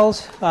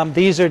cells.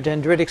 These are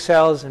dendritic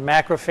cells and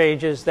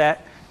macrophages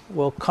that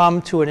will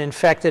come to an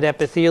infected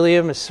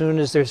epithelium as soon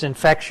as there's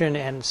infection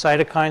and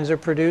cytokines are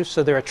produced.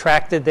 So they're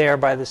attracted there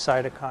by the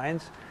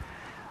cytokines.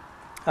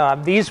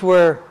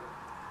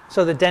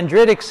 So the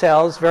dendritic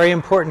cells, very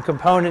important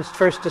components,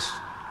 first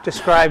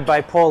described by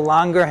Paul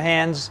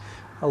Langerhans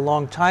a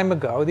long time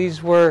ago.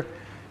 These were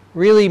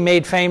really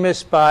made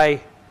famous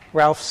by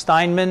Ralph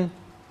Steinman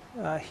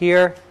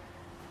here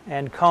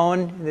and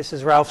Cohen. This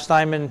is Ralph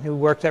Steinman, who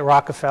worked at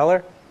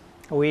Rockefeller.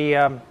 We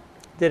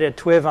did a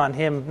TWIV on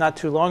him not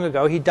too long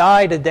ago. He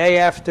died a day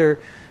after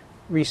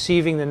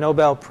receiving the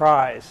Nobel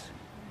Prize.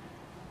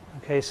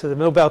 Okay, so the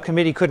Nobel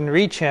Committee couldn't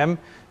reach him,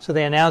 so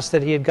they announced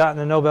that he had gotten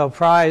the Nobel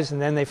Prize,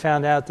 and then they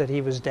found out that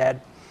he was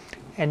dead.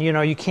 And you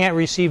know, you can't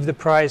receive the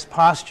prize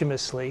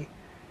posthumously,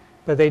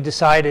 but they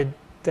decided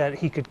that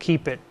he could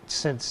keep it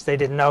since they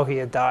didn't know he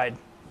had died.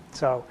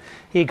 So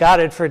he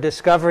got it for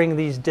discovering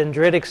these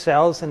dendritic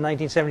cells in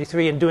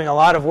 1973 and doing a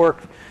lot of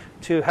work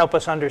to help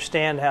us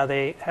understand how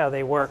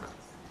they work.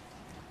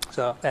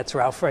 So that's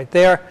Ralph right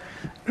there.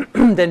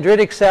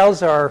 Dendritic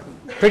cells are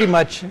pretty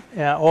much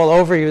all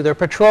over you. They're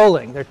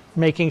patrolling. They're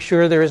making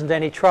sure there isn't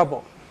any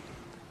trouble.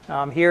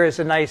 Here is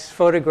a nice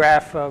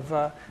photograph of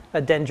a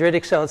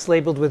dendritic cell. It's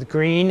labeled with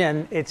green,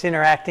 and it's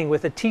interacting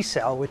with a T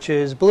cell, which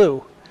is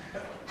blue,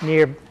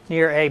 near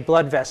a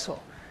blood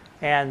vessel.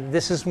 And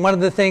this is one of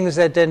the things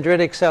that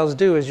dendritic cells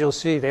do, as you'll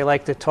see. They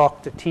like to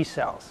talk to T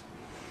cells.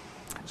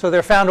 So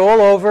they're found all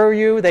over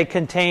you. They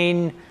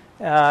contain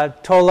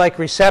toll-like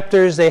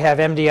receptors. They have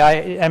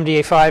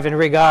MDA5 and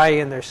RIG-I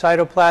in their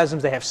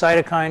cytoplasms. They have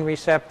cytokine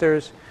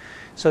receptors.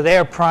 So they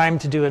are primed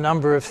to do a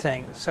number of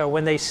things. So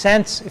when they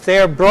sense, if they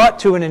are brought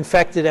to an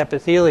infected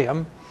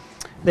epithelium,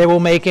 they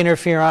will make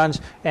interferons,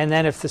 and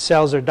then if the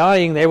cells are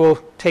dying, they will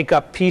take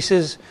up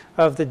pieces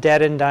of the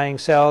dead and dying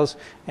cells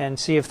and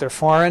see if they're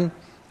foreign.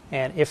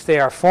 And if they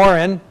are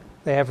foreign,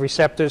 they have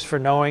receptors for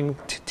knowing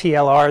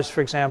TLRs,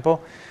 for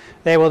example.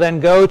 They will then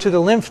go to the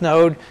lymph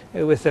node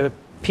with a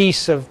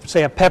piece of,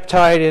 say, a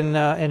peptide in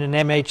an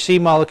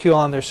MHC molecule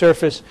on their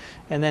surface,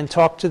 and then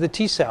talk to the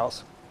T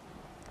cells,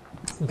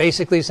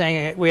 basically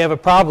saying, we have a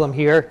problem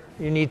here,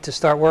 you need to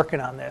start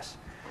working on this.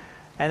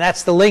 And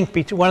that's the link,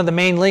 one of the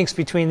main links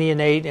between the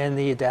innate and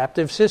the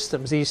adaptive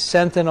systems, these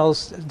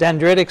sentinels,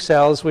 dendritic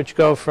cells, which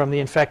go from the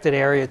infected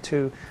area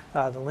to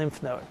the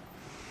lymph node.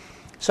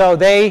 So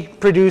they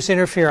produce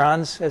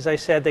interferons. As I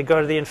said, they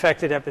go to the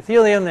infected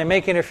epithelium, they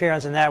make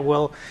interferons, and that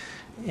will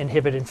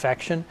inhibit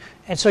infection.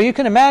 And so you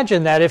can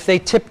imagine that if they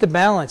tip the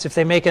balance, if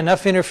they make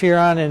enough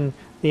interferon and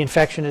the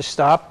infection is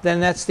stopped, then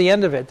that's the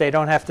end of it. They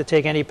don't have to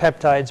take any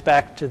peptides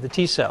back to the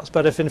T cells.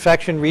 But if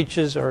infection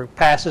reaches or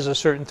passes a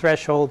certain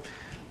threshold,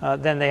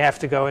 then they have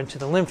to go into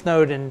the lymph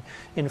node and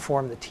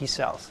inform the T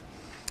cells.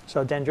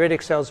 So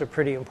dendritic cells are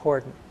pretty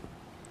important.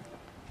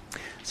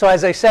 So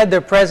as I said,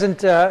 they're present,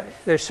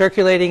 they're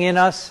circulating in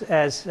us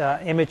as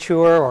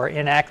immature or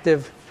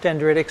inactive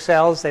dendritic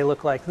cells. They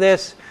look like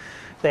this.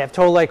 They have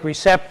toll-like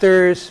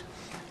receptors.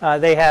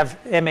 They have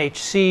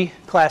MHC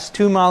class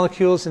II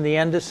molecules in the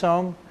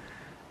endosome.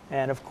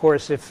 And of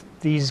course, if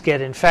these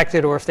get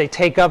infected or if they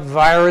take up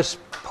virus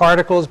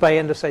particles by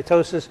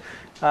endocytosis,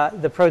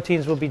 the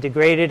proteins will be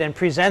degraded and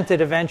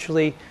presented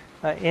eventually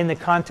in the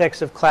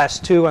context of class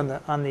II on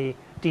the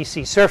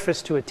DC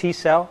surface to a T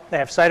cell. They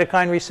have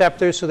cytokine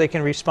receptors, so they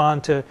can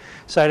respond to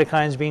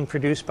cytokines being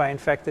produced by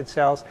infected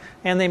cells,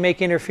 and they make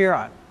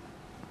interferon.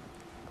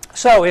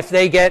 So if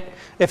they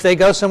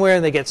go somewhere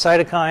and they get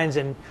cytokines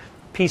and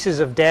pieces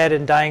of dead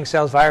and dying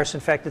cells,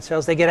 virus-infected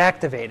cells, they get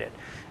activated,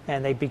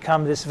 and they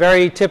become this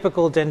very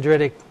typical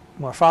dendritic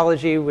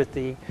morphology with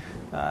the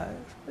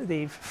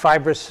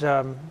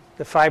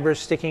fibers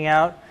sticking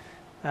out,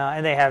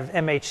 and they have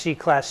MHC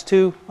class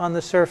II on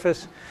the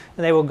surface,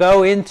 and they will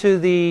go into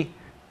the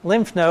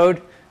lymph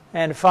node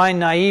and find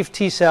naive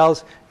T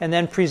cells and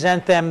then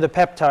present them the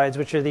peptides,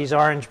 which are these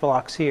orange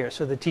blocks here.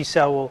 So the T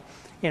cell will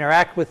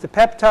interact with the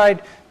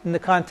peptide in the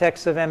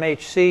context of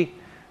MHC,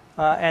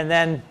 and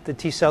then the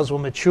T cells will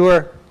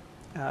mature,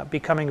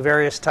 becoming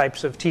various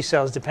types of T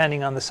cells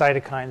depending on the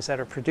cytokines that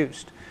are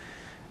produced.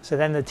 So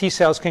then the T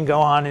cells can go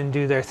on and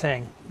do their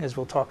thing, as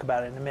we'll talk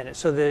about in a minute.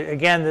 So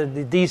again,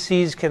 the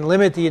DCs can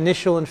limit the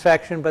initial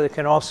infection, but it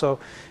can also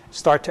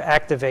start to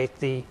activate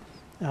the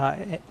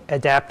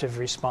adaptive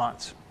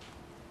response.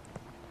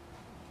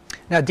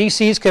 Now,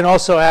 DCs can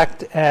also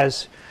act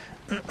as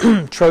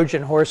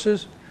Trojan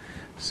horses.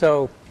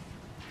 So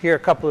here are a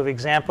couple of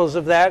examples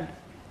of that.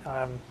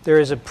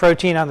 There is a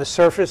protein on the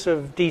surface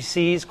of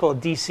DCs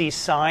called DC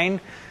sign.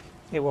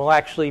 It will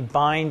actually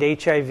bind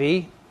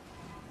HIV.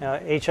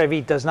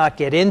 HIV does not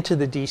get into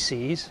the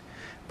DCs,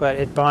 but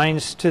it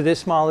binds to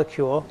this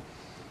molecule.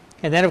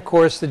 And then, of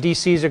course, the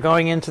DCs are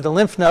going into the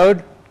lymph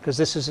node, because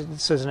this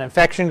is an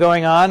infection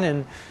going on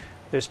and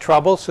there's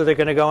trouble, so they're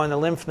going to go in the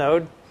lymph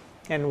node.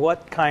 And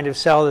what kind of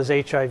cell does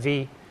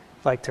HIV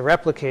like to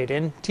replicate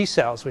in? T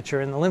cells, which are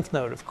in the lymph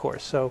node, of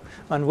course. So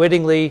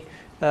unwittingly,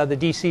 the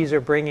DCs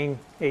are bringing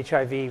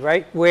HIV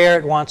right where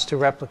it wants to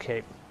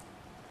replicate.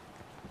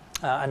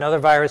 Another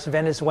virus,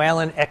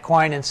 Venezuelan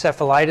equine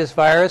encephalitis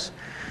virus,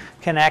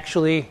 can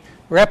actually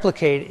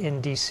replicate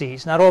in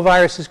DCs. Not all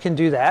viruses can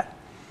do that.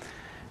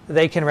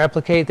 They can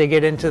replicate, they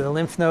get into the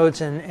lymph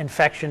nodes, and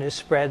infection is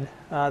spread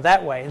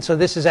that way. And so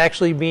this is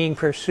actually being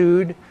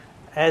pursued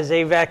as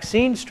a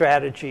vaccine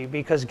strategy,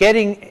 because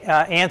getting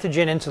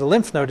antigen into the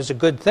lymph node is a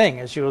good thing,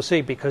 as you will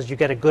see, because you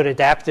get a good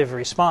adaptive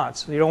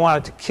response. You don't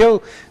want it to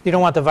kill, you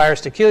don't want the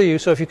virus to kill you,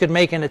 so if you could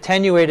make an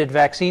attenuated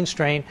vaccine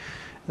strain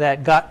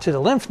that got to the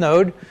lymph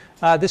node,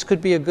 this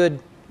could be a good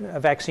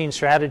vaccine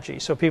strategy.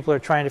 So people are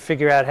trying to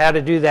figure out how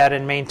to do that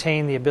and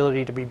maintain the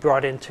ability to be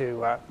brought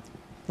into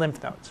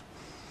lymph nodes.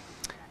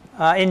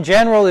 In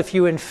general, if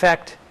you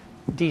infect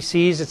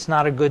DCs, it's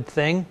not a good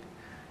thing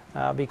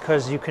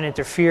because you can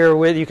interfere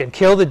with, you can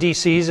kill the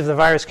DCs. If the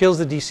virus kills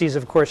the DCs,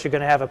 of course, you're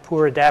going to have a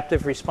poor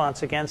adaptive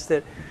response against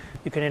it.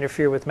 You can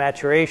interfere with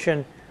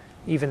maturation,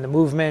 even the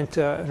movement,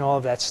 and all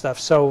of that stuff.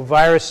 So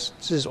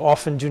viruses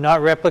often do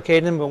not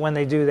replicate them, but when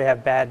they do, they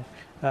have bad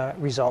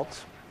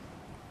results.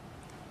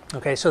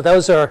 Okay, so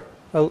those are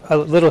a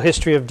little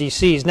history of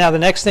DCs. Now, the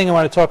next thing I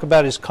want to talk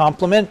about is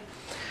complement.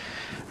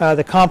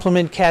 The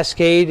complement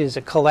cascade is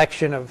a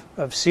collection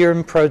of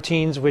serum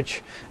proteins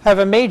which have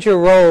a major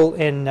role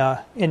in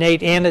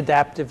innate and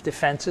adaptive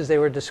defenses. They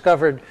were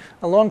discovered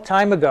a long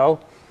time ago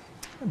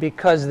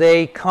because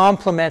they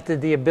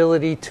complemented the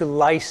ability to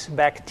lyse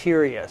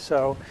bacteria.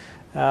 So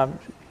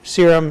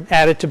serum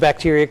added to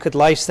bacteria could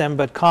lyse them,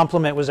 but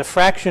complement was a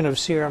fraction of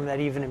serum that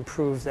even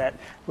improved that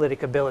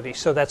lytic ability.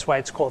 So that's why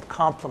it's called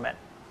complement.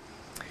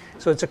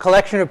 So it's a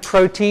collection of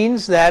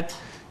proteins that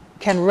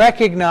can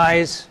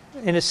recognize,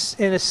 in a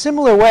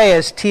similar way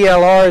as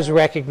TLRs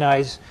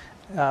recognize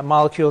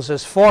molecules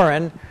as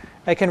foreign,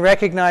 they can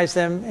recognize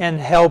them and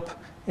help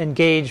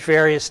engage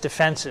various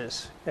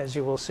defenses, as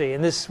you will see.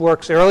 And this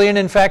works early in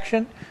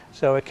infection,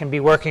 so it can be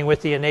working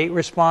with the innate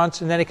response,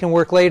 and then it can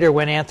work later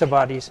when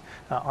antibodies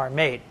are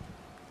made.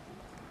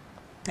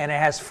 And it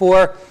has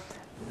four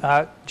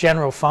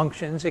general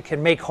functions. It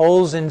can make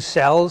holes in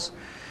cells,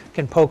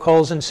 can poke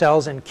holes in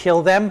cells and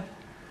kill them.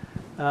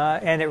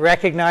 And it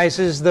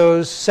recognizes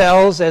those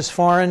cells as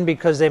foreign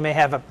because they may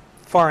have a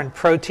foreign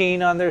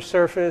protein on their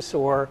surface,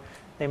 or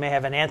they may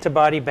have an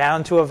antibody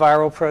bound to a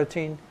viral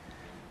protein.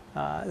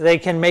 They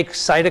can make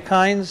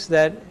cytokines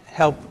that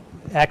help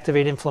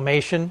activate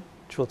inflammation,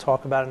 which we'll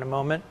talk about in a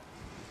moment.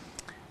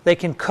 They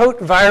can coat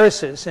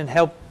viruses and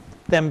help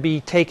them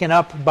be taken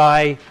up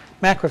by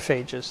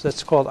macrophages.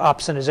 That's called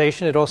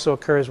opsonization. It also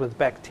occurs with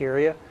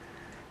bacteria.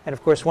 And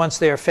of course, once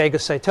they are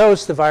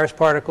phagocytosed, the virus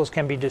particles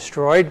can be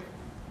destroyed.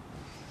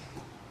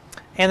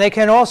 And they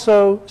can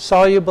also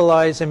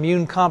solubilize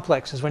immune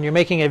complexes. When you're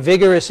making a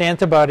vigorous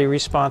antibody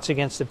response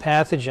against a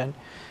pathogen,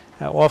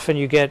 often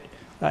you get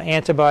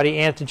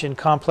antibody-antigen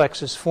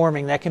complexes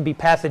forming that can be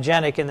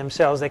pathogenic in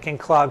themselves. They can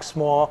clog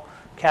small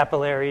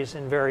capillaries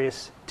in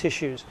various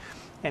tissues.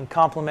 And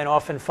complement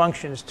often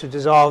functions to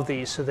dissolve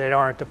these so they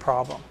aren't a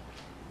problem.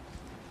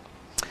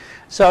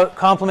 So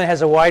complement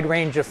has a wide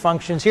range of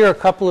functions. Here are a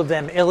couple of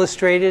them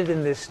illustrated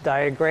in this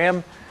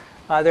diagram.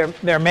 There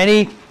are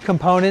many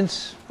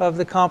components of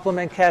the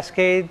complement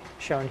cascade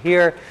shown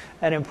here.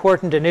 An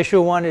important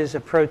initial one is a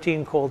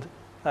protein called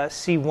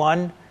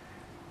C1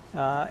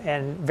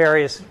 and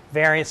various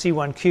variants,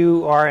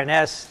 C1q,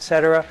 RNS,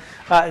 etc.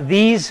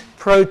 These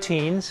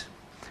proteins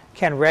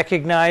can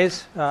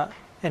recognize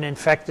an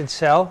infected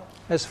cell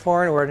as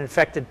foreign, or an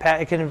infected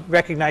it can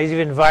recognize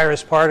even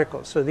virus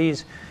particles. So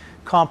these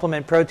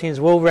complement proteins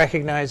will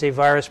recognize a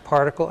virus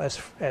particle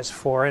as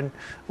foreign,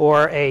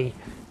 or a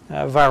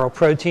viral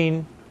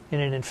protein in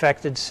an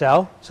infected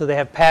cell. So they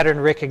have pattern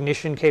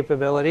recognition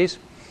capabilities.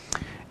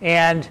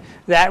 And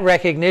that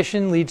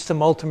recognition leads to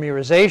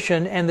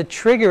multimerization and the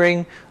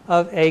triggering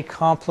of a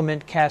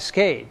complement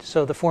cascade.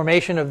 So the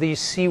formation of these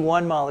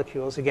C1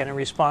 molecules, again in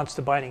response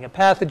to binding a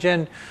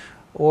pathogen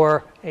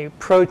or a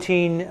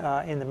protein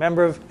in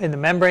the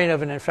membrane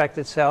of an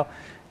infected cell,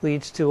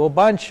 leads to a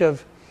bunch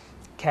of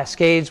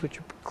cascades, which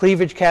are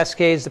cleavage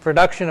cascades, the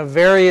production of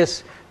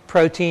various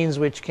proteins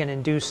which can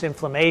induce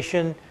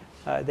inflammation.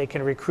 They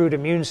can recruit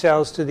immune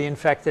cells to the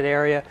infected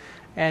area.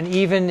 And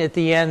even at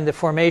the end, the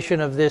formation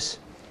of this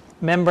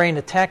membrane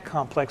attack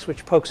complex,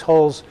 which pokes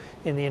holes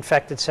in the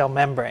infected cell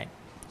membrane.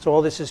 So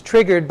all this is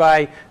triggered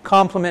by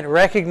complement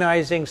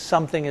recognizing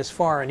something as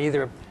foreign,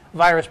 either a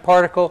virus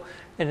particle,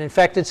 an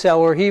infected cell,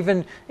 or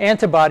even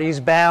antibodies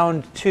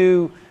bound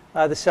to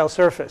the cell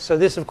surface. So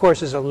this, of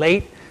course, is a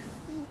late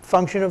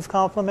function of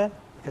complement,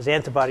 because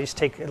antibodies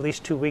take at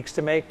least 2 weeks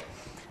to make.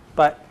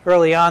 But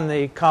early on,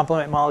 the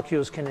complement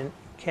molecules can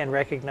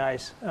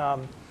recognize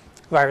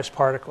virus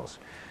particles.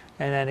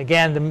 And then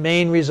again, the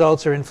main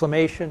results are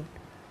inflammation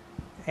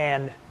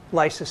and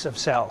lysis of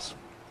cells.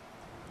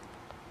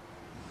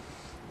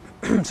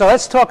 So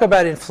let's talk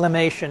about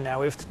inflammation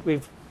now.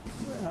 We've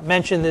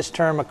mentioned this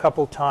term a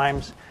couple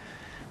times.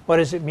 What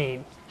does it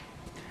mean?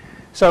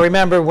 So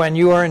remember, when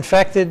you are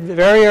infected,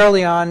 very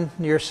early on,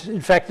 your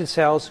infected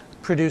cells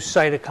produce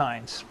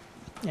cytokines.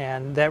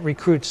 And that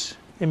recruits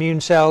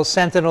immune cells,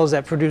 sentinels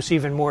that produce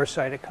even more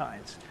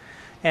cytokines.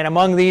 And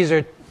among these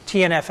are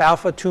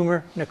TNF-alpha,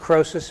 tumor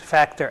necrosis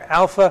factor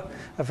alpha,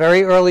 a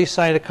very early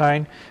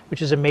cytokine,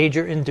 which is a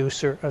major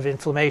inducer of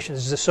inflammation.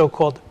 This is a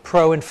so-called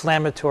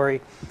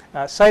pro-inflammatory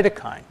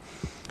cytokine.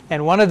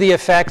 And one of the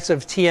effects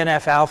of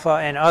TNF-alpha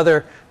and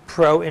other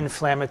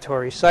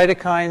pro-inflammatory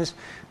cytokines,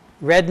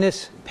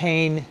 redness,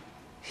 pain,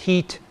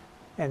 heat,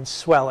 and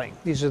swelling.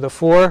 These are the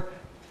 4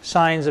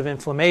 signs of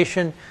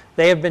inflammation.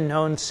 They have been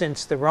known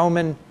since the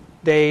Roman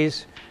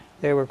days.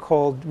 They were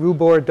called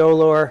rubor,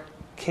 dolor,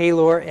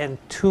 calor, and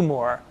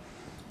tumor.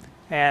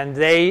 And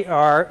they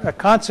are a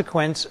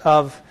consequence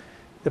of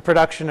the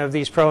production of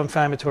these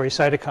pro-inflammatory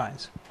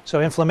cytokines.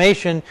 So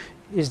inflammation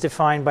is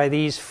defined by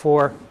these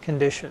 4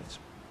 conditions.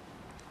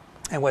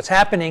 And what's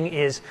happening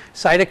is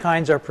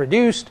cytokines are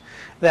produced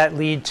that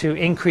lead to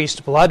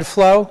increased blood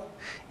flow,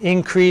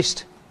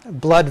 increased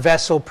blood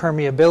vessel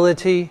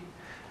permeability,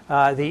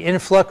 the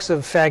influx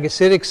of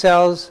phagocytic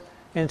cells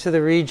into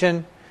the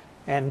region,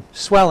 and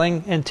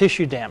swelling and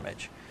tissue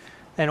damage.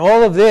 And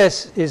all of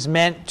this is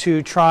meant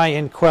to try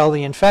and quell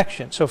the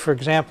infection. So, for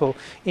example,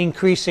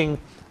 increasing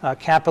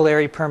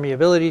capillary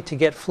permeability to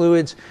get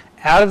fluids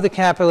out of the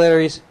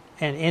capillaries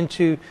and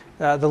into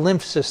the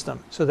lymph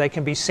system so they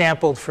can be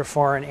sampled for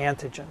foreign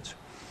antigens.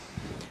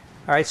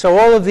 All right, so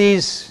all of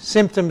these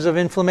symptoms of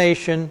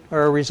inflammation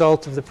are a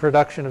result of the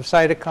production of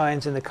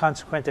cytokines and the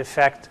consequent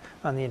effect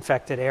on the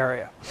infected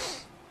area.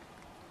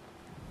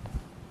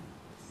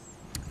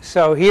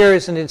 So here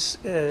is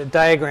a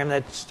diagram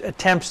that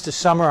attempts to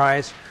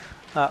summarize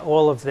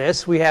all of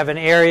this. We have an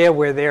area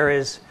where there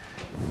is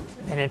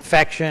an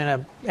infection,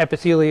 an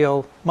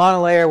epithelial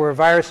monolayer where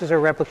viruses are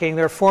replicating.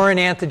 There are foreign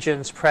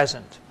antigens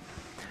present.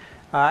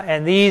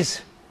 And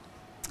this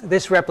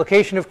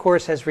replication, of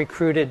course, has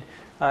recruited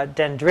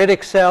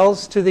dendritic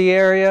cells to the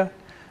area.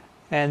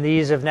 And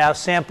these have now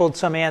sampled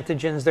some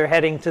antigens. They're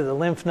heading to the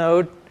lymph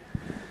node.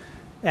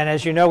 And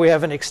as you know, we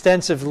have an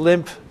extensive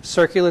lymph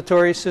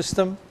circulatory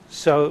system.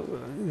 So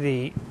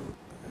the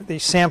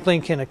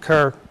sampling can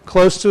occur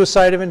close to a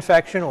site of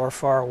infection or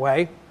far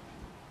away.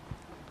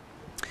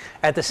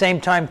 At the same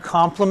time,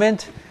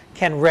 complement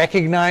can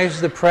recognize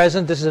the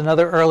presence. This is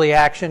another early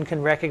action,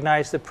 can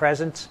recognize the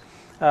presence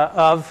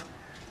of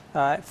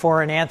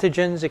foreign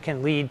antigens. It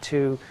can lead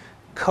to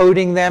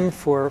coding them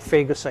for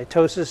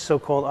phagocytosis,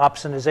 so-called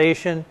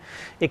opsonization.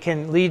 It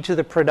can lead to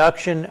the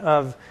production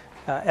of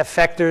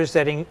effectors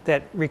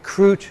that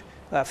recruit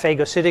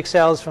phagocytic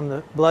cells from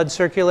the blood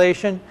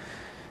circulation.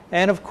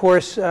 And of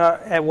course,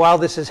 while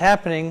this is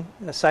happening,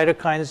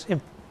 cytokines,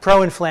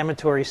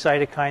 pro-inflammatory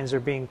cytokines are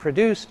being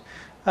produced,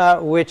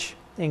 which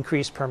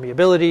increase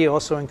permeability,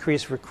 also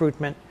increase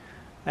recruitment,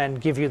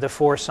 and give you the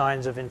 4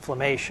 signs of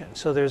inflammation.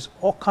 So there's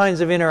all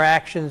kinds of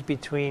interactions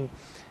between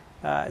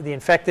the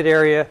infected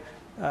area,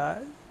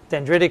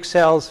 dendritic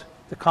cells,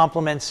 the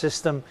complement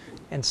system,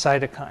 and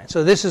cytokines.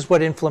 So this is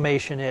what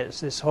inflammation is,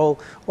 this whole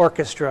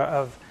orchestra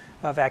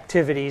of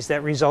activities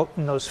that result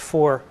in those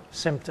 4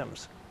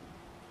 symptoms.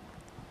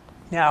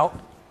 Now,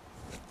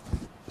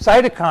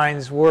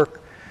 cytokines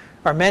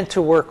are meant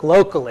to work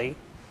locally,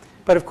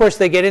 but of course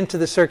they get into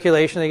the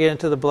circulation, they get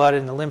into the blood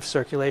and the lymph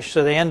circulation,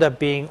 so they end up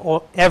being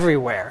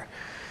everywhere.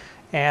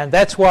 And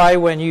that's why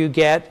when you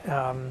get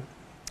an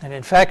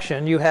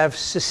infection, you have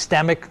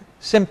systemic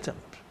symptoms.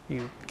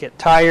 You get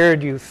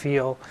tired, you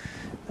feel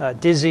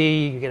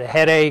dizzy, you get a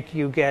headache,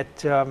 you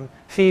get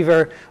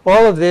fever.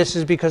 All of this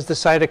is because the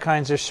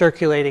cytokines are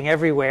circulating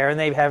everywhere and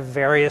they have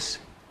various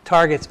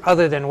targets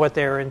other than what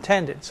they were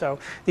intended. So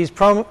these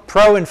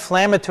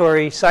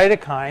pro-inflammatory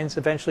cytokines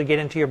eventually get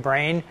into your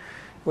brain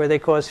where they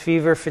cause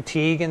fever,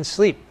 fatigue, and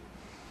sleep.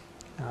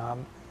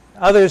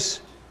 Other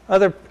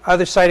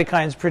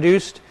cytokines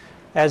produced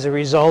as a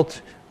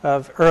result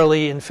of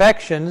early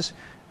infections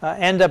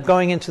end up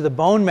going into the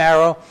bone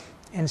marrow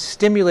and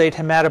stimulate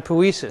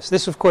hematopoiesis.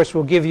 This, of course,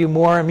 will give you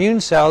more immune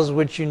cells,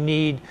 which you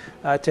need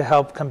to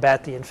help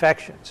combat the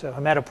infection. So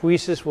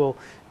hematopoiesis will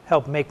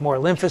help make more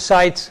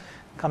lymphocytes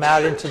come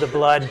out into the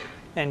blood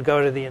and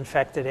go to the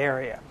infected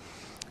area.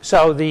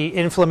 So the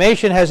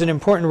inflammation has an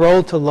important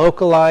role to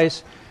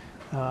localize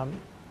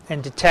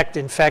and detect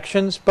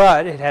infections,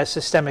 but it has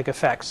systemic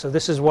effects. So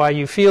this is why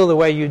you feel the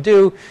way you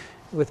do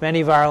with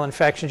many viral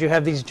infections. You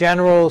have these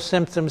general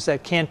symptoms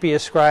that can't be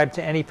ascribed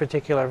to any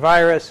particular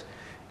virus.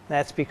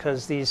 That's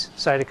because these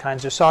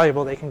cytokines are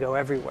soluble. They can go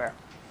everywhere.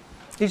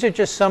 These are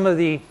just some of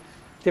the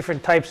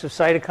different types of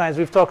cytokines.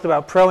 We've talked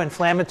about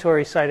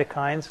pro-inflammatory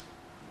cytokines.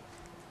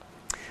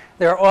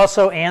 There are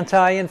also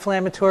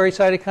anti-inflammatory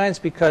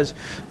cytokines because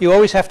you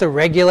always have to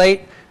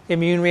regulate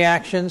immune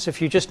reactions.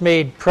 If you just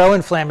made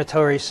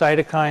pro-inflammatory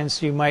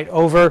cytokines, you might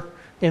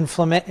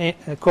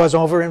cause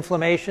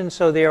over-inflammation.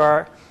 So there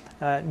are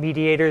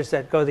mediators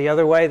that go the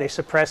other way. They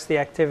suppress the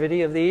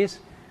activity of these.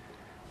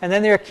 And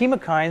then there are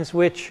chemokines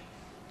which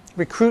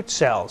recruit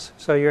cells.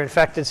 So your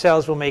infected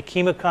cells will make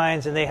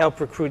chemokines and they help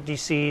recruit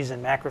DCs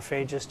and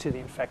macrophages to the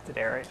infected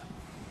area.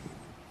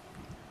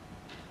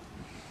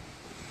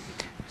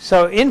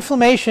 So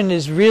inflammation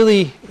is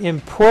really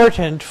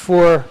important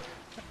for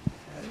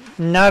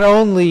not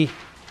only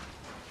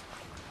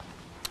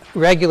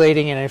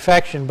regulating an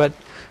infection, but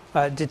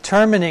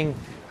determining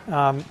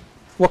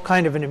what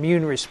kind of an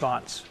immune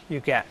response you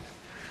get.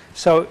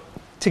 So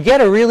to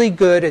get a really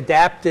good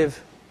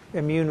adaptive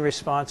immune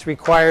response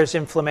requires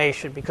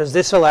inflammation because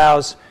this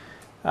allows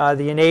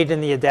the innate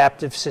and the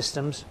adaptive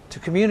systems to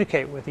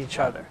communicate with each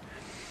other.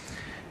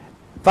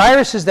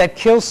 Viruses that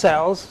kill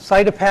cells,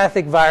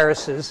 cytopathic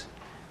viruses,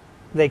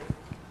 they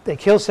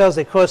kill cells,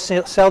 they cause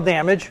cell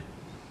damage.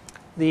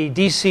 The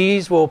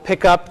DCs will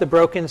pick up the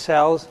broken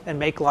cells and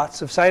make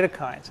lots of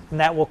cytokines, and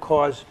that will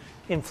cause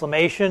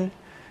inflammation,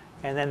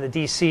 and then the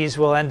DCs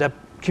will end up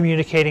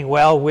communicating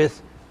well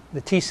with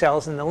the T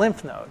cells in the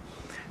lymph node.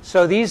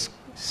 So these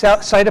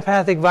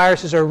cytopathic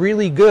viruses are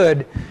really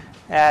good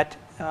at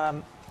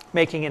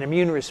making an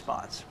immune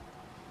response.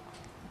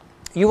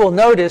 You will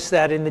notice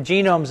that in the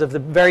genomes of the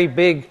very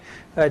big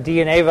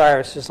DNA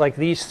viruses like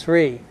these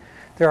 3,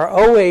 there are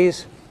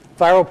always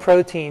viral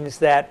proteins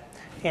that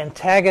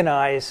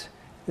antagonize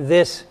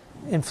this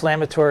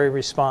inflammatory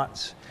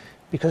response.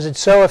 because it's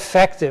so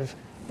effective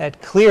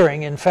at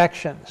clearing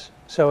infections.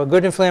 So a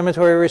good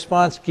inflammatory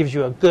response gives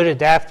you a good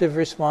adaptive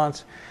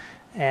response,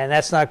 and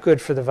that's not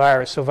good for the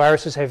virus. So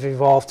viruses have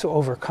evolved to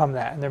overcome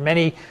that. And there are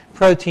many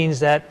proteins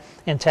that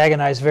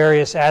antagonize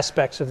various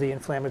aspects of the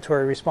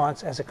inflammatory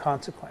response as a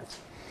consequence.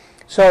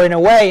 So in a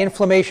way,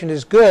 inflammation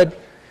is good.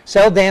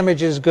 Cell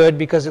damage is good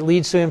because it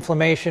leads to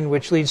inflammation,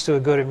 which leads to a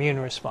good immune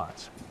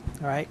response.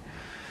 All right?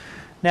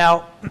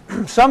 Now,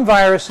 some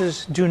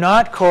viruses do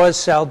not cause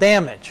cell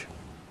damage.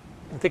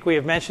 I think we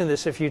have mentioned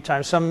this a few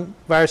times. Some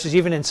viruses,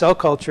 even in cell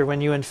culture, when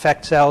you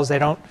infect cells,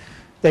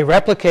 they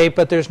replicate,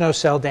 but there's no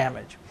cell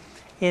damage.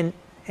 In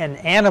an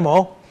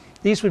animal,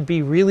 these would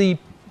be really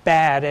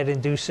bad at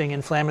inducing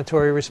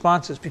inflammatory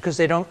responses because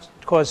they don't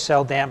cause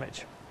cell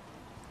damage.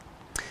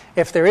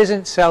 If there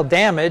isn't cell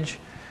damage,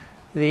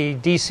 the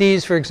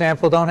DCs, for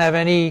example, don't have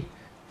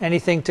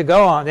anything to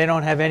go on. They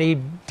don't have any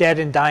dead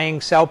and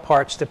dying cell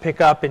parts to pick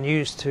up and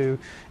use to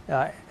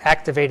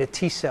activate a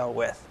T cell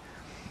with.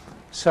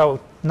 So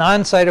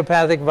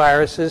non-cytopathic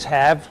viruses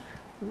have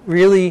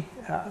really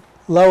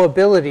low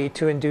ability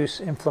to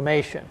induce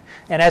inflammation.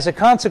 And as a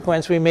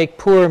consequence, we make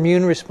poor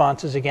immune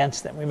responses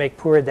against them. We make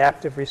poor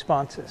adaptive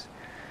responses.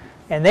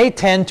 And they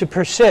tend to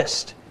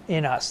persist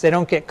in us. They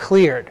don't get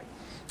cleared.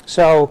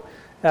 So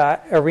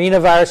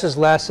arenaviruses,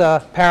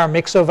 Lassa,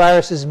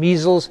 paramyxoviruses,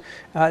 measles,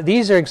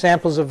 these are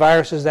examples of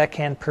viruses that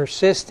can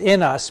persist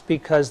in us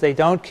because they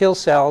don't kill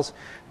cells,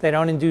 they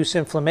don't induce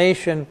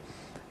inflammation,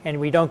 and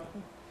we don't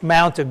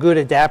mount a good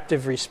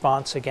adaptive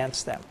response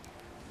against them.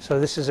 So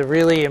this is a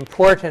really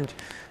important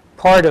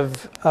part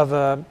of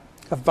viral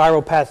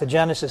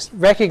pathogenesis,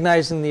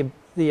 recognizing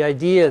the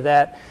idea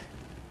that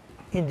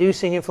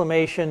inducing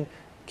inflammation,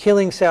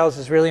 killing cells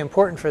is really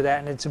important for that,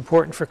 and it's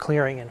important for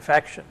clearing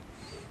infection.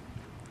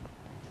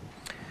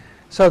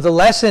 So the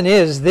lesson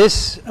is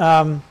this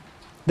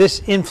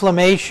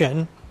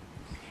inflammation,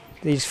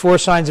 these 4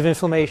 signs of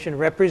inflammation,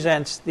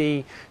 represents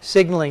the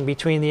signaling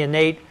between the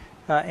innate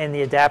and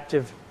the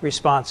adaptive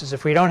responses.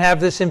 If we don't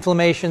have this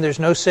inflammation, there's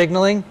no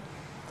signaling,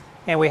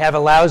 and we have a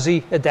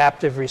lousy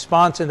adaptive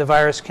response, and the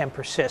virus can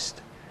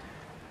persist.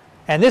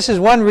 And this is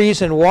one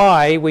reason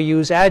why we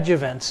use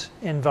adjuvants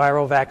in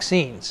viral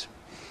vaccines.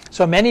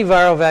 So many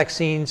viral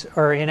vaccines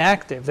are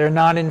inactive. They're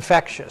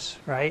non-infectious,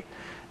 right?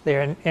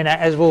 They're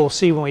as we'll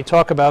see when we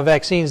talk about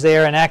vaccines, they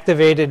are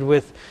inactivated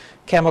with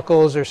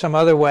chemicals or some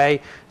other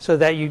way so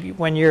that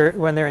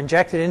when they're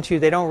injected into you,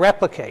 they don't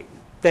replicate.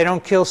 They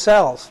don't kill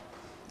cells.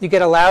 You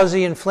get a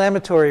lousy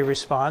inflammatory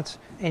response,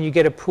 and you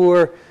get a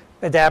poor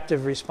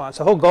adaptive response.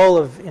 The whole goal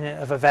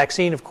of a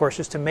vaccine, of course,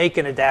 is to make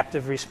an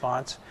adaptive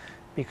response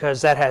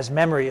because that has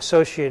memory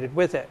associated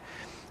with it.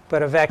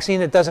 But a vaccine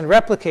that doesn't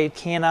replicate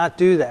cannot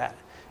do that.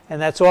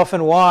 And that's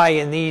often why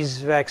in these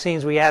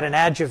vaccines we add an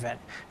adjuvant.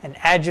 An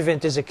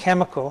adjuvant is a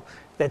chemical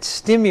that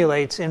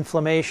stimulates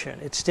inflammation.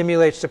 It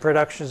stimulates the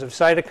productions of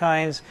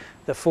cytokines,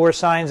 the 4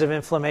 signs of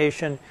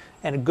inflammation,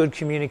 and a good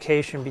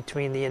communication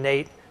between the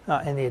innate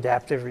and the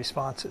adaptive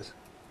responses.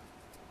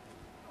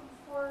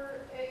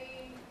 For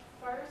a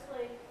virus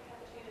like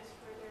hepatitis,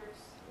 where there's...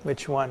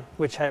 Which one?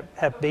 Which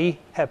Hep B,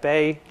 Hep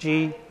A, G,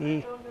 E? I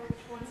don't know which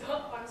one's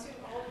up. I'm assuming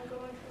all of them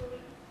go into a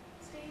late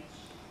stage.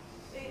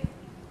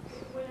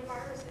 When a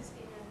virus is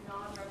in a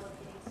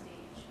non-replicating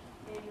stage,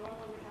 they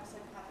normally would have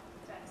cytopathic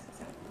effects,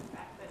 except for the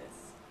fact that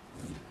it's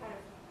kind of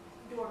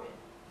dormant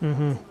in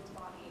someone's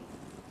body.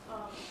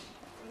 I'm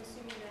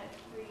assuming that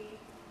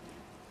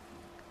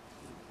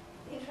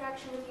the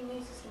interaction with the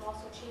immune system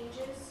also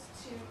changes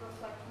to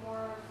reflect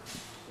more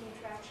the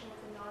interaction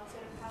with the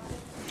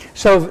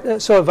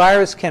non-cytopathic. So a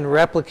virus can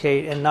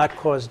replicate and not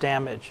cause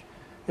damage.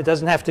 It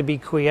doesn't have to be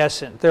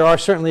quiescent. There are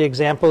certainly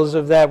examples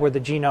of that where the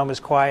genome is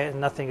quiet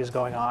and nothing is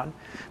going on.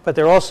 But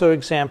there are also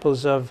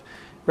examples of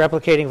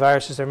replicating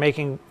viruses. They're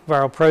making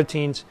viral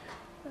proteins,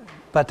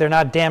 but they're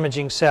not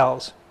damaging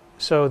cells.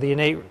 So the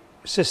innate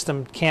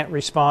system can't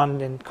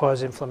respond and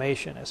cause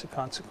inflammation as a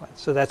consequence.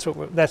 So that's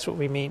what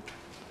we mean.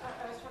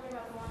 I was talking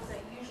about the ones that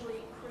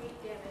usually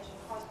create damage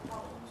and cause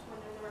problems when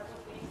they're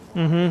replicating.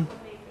 Mm-hmm. When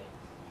they've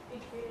been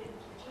integrated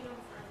into the genome,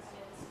 for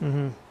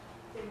instance,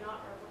 they're not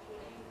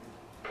replicating.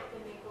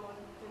 Then they go and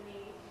then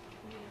the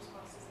immune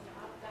response isn't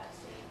out of that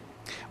state.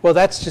 Well,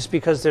 that's just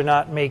because they're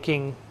not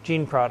making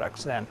gene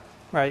products then,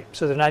 right?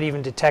 So they're not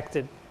even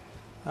detected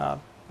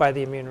by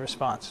the immune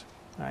response,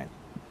 right?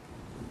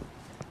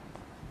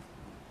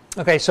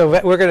 Okay, so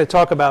we're going to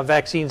talk about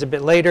vaccines a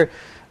bit later.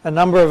 A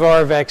number of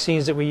our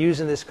vaccines that we use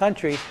in this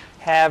country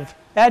have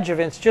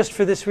adjuvants just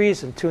for this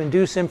reason, to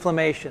induce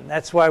inflammation.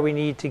 That's why we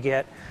need to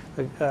get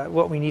a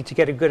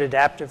good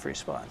adaptive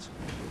response.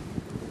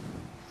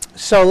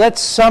 So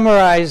let's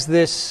summarize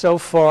this so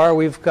far.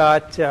 We've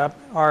got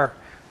our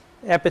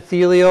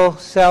epithelial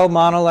cell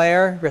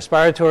monolayer,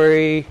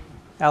 respiratory,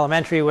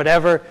 alimentary,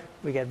 whatever.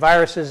 We get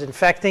viruses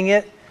infecting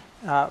it,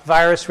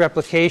 virus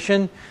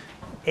replication.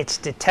 It's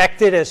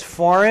detected as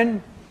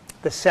foreign.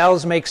 The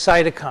cells make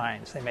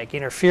cytokines. They make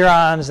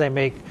interferons. They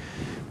make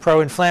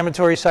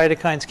pro-inflammatory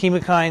cytokines,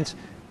 chemokines.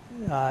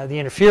 The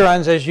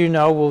interferons, as you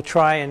know, will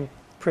try and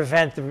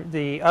prevent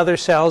the other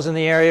cells in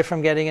the area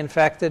from getting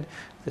infected.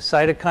 The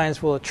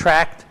cytokines will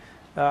attract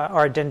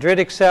our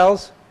dendritic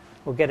cells.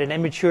 We'll get an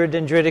immature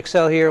dendritic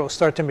cell here. It will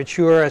start to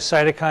mature as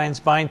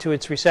cytokines bind to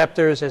its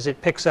receptors, as it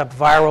picks up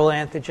viral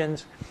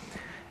antigens.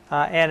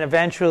 And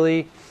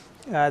eventually,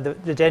 the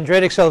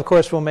dendritic cell, of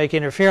course, will make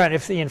interferon.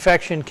 If the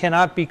infection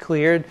cannot be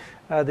cleared,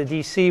 the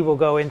DC will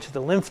go into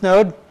the lymph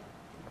node.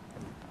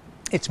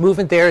 Its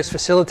movement there is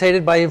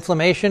facilitated by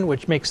inflammation,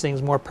 which makes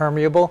things more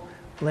permeable.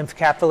 Lymph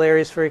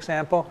capillaries, for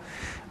example.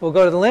 We'll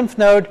go to the lymph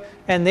node,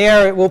 and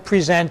there it will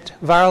present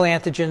viral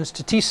antigens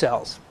to T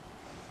cells.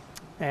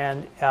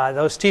 And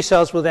those T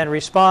cells will then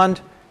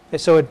respond.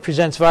 So it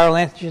presents viral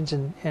antigens,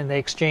 and they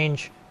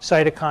exchange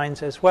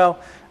cytokines as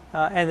well.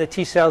 And the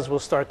T cells will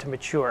start to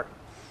mature.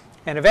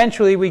 And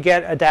eventually, we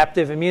get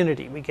adaptive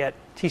immunity. We get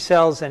T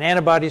cells and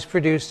antibodies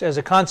produced as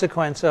a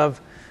consequence of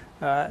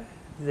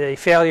the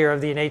failure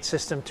of the innate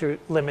system to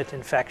limit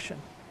infection.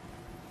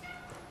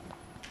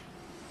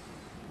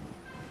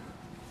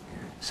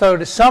 So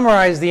to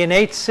summarize the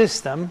innate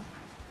system,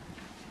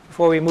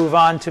 before we move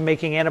on to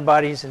making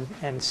antibodies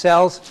and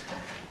cells,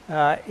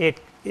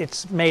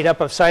 it's made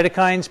up of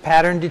cytokines,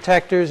 pattern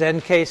detectors,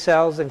 NK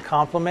cells, and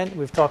complement.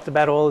 We've talked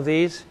about all of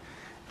these.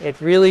 It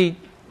really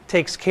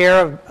takes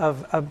care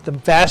of the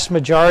vast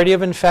majority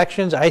of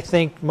infections. I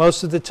think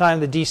most of the time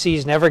the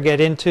DCs never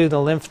get into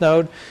the lymph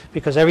node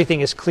because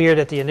everything is cleared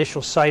at the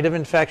initial site of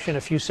infection.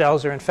 A few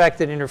cells are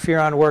infected.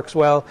 Interferon works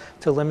well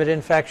to limit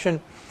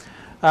infection.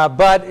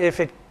 But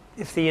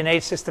if the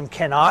innate system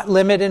cannot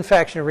limit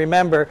infection,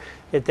 remember,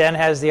 it then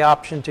has the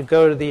option to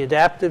go to the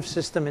adaptive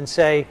system and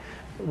say,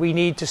 we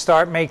need to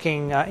start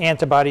making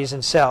antibodies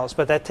and cells.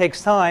 But that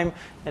takes time,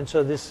 and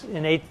so this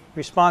innate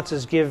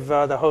responses give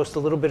the host a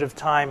little bit of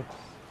time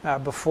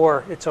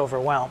before it's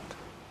overwhelmed.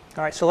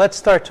 All right, so let's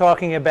start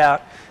talking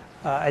about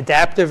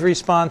adaptive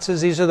responses.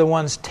 These are the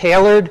ones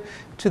tailored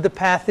to the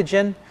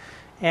pathogen,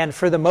 and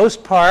for the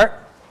most part,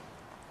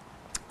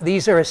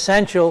 these are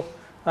essential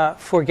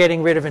for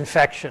getting rid of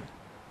infection,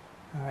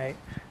 all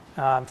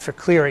right, for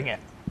clearing it.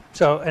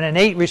 So an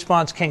innate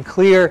response can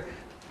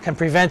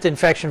prevent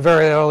infection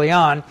very early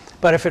on,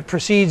 but if it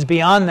proceeds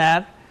beyond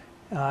that,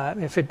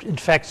 if it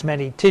infects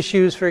many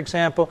tissues, for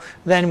example,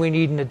 then we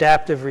need an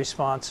adaptive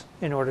response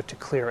in order to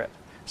clear it.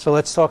 So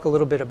let's talk a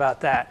little bit about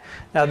that.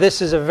 Now,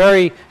 this is a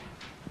very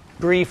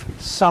brief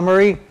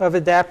summary of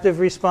adaptive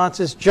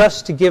responses,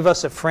 just to give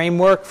us a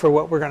framework for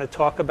what we're going to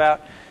talk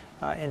about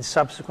in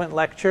subsequent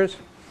lectures.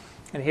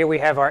 And here we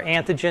have our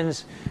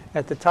antigens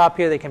at the top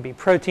here. They can be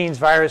proteins,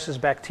 viruses,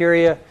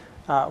 bacteria,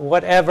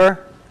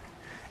 whatever.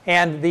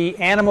 And the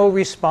animal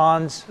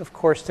responds, of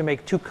course, to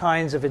make two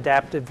kinds of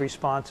adaptive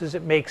responses.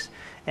 It makes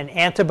an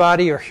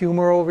antibody or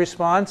humoral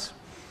response.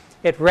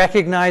 It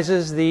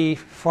recognizes the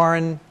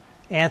foreign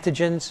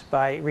antigens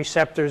by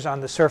receptors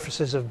on the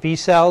surfaces of B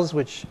cells,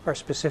 which are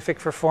specific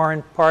for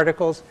foreign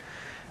particles.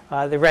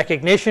 The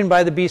recognition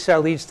by the B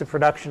cell leads to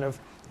production of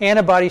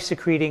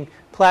antibody-secreting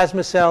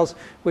plasma cells,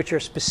 which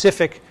are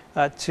specific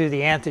to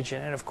the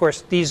antigen. And of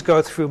course, these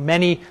go through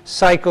many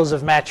cycles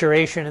of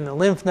maturation in the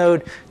lymph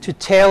node to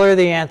tailor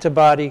the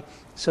antibody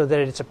so that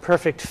it's a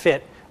perfect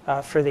fit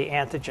for the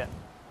antigen.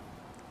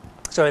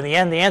 So in the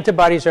end, the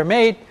antibodies are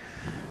made,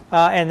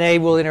 and they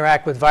will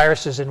interact with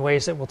viruses in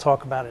ways that we'll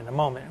talk about in a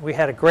moment. We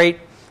had a great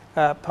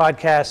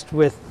podcast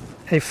with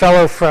a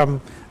fellow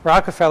from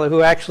Rockefeller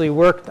who actually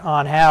worked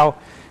on how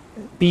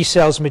B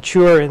cells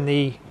mature in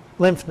the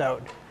lymph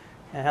node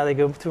and how they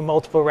go through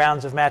multiple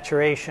rounds of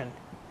maturation.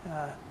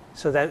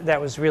 So that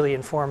was really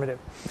informative.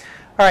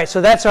 All right, so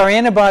that's our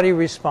antibody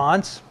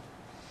response.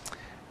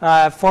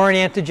 Foreign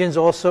antigens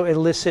also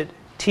elicit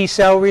T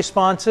cell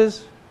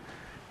responses,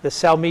 the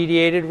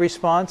cell-mediated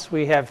response.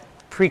 We have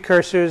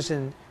precursors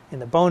in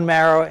the bone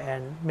marrow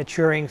and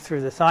maturing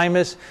through the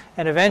thymus.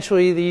 And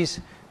eventually, these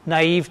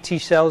naive T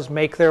cells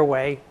make their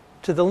way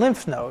to the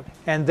lymph node.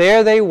 And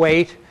there they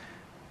wait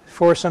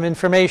for some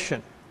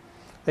information.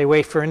 They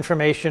wait for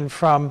information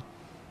from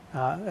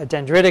a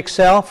dendritic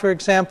cell, for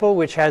example,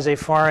 which has a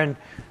foreign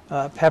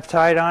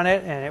peptide on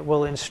it, and it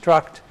will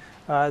instruct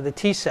the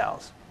T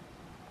cells.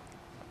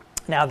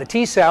 Now, the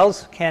T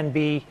cells can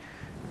be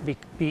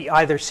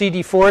either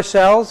CD4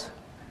 cells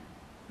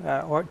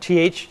or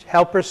Th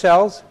helper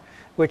cells,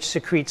 which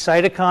secrete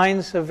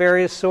cytokines of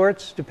various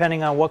sorts.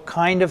 Depending on what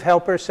kind of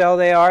helper cell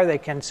they are, they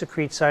can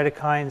secrete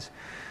cytokines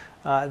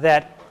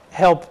that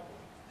help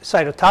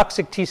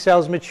cytotoxic T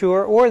cells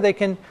mature, or they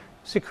can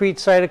secrete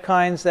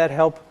cytokines that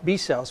help B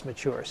cells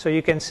mature. So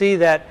you can see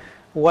that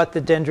what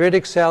the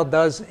dendritic cell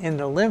does in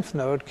the lymph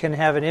node can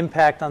have an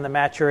impact on the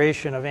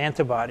maturation of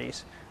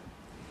antibodies.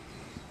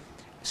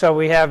 So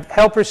we have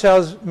helper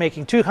cells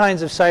making two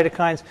kinds of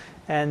cytokines,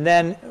 and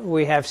then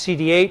we have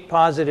CD8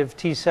 positive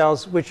T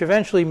cells, which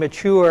eventually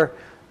mature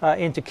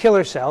into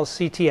killer cells,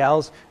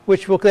 CTLs,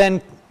 which will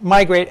then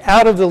migrate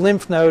out of the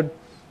lymph node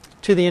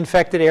to the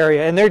infected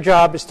area. And their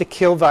job is to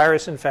kill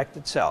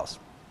virus-infected cells.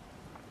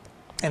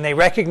 And they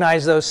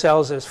recognize those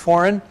cells as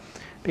foreign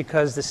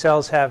because the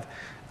cells have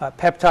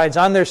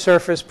peptides on their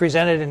surface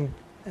presented in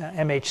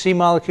MHC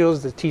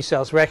molecules. The T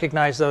cells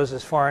recognize those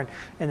as foreign,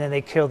 and then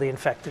they kill the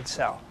infected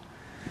cell.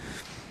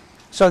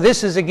 So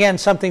this is, again,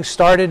 something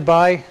started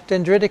by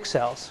dendritic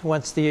cells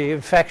once the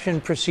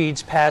infection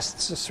proceeds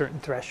past a certain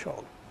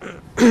threshold.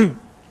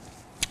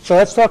 So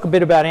let's talk a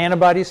bit about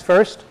antibodies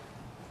first.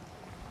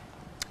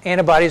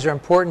 Antibodies are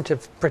important to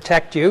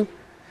protect you,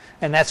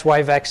 and that's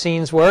why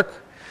vaccines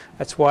work.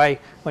 That's why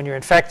when you're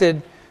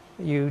infected,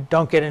 you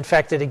don't get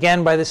infected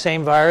again by the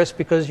same virus,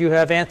 because you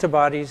have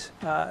antibodies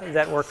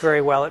that work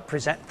very well at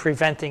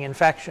preventing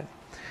infection.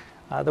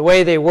 The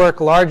way they work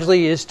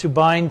largely is to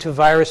bind to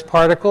virus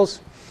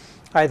particles,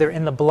 either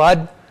in the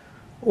blood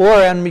or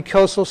on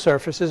mucosal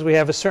surfaces. We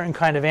have a certain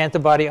kind of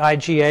antibody,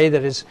 IgA,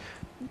 that is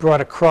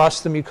brought across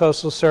the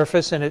mucosal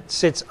surface, and it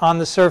sits on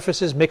the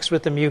surfaces mixed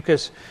with the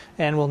mucus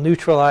and will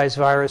neutralize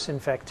virus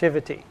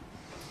infectivity.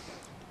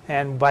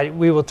 And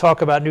we will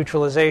talk about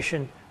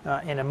neutralization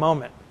in a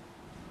moment.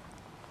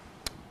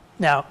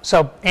 Now,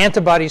 so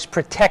antibodies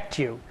protect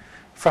you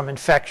from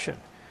infection.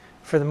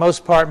 For the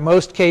most part,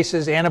 most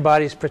cases,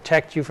 antibodies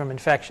protect you from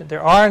infection.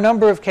 There are a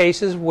number of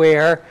cases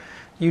where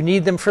you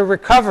need them for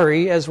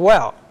recovery as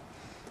well.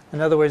 In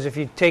other words, if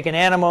you take an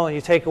animal and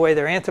you take away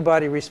their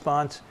antibody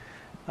response,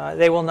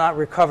 they will not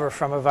recover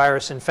from a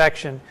virus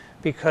infection,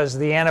 because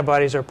the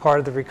antibodies are part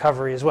of the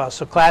recovery as well.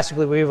 So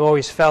classically, we've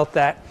always felt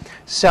that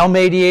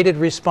cell-mediated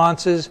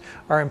responses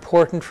are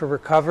important for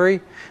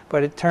recovery,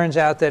 but it turns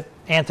out that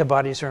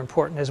antibodies are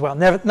important as well.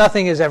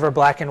 Nothing is ever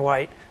black and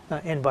white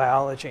in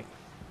biology.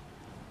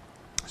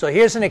 So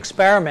here's an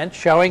experiment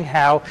showing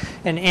how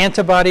an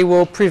antibody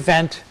will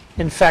prevent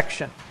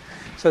infection.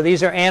 So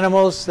these are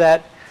animals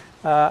that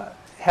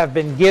have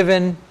been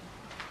given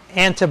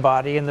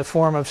antibody in the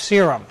form of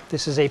serum.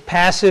 This is a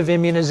passive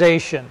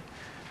immunization.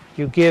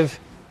 You give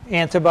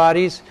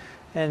antibodies,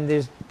 and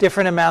there's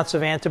different amounts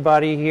of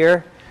antibody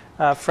here,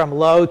 from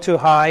low to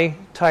high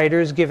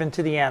titers given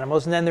to the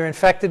animals. And then they're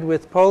infected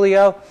with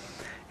polio,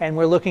 and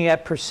we're looking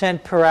at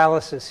percent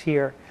paralysis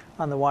here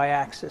on the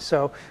y-axis.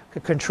 So the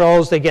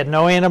controls, they get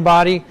no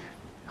antibody,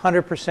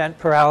 100%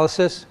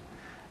 paralysis.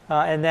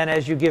 And then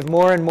as you give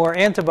more and more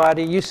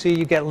antibody, you see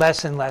you get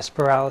less and less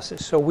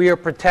paralysis. So we are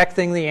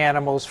protecting the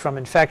animals from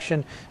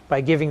infection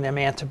by giving them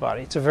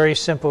antibody. It's a very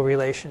simple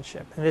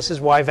relationship. And this is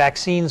why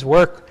vaccines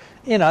work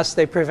in us.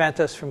 They prevent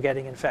us from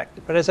getting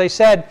infected. But as I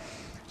said,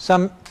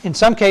 in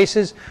some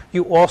cases,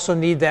 you also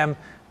need them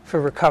for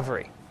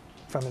recovery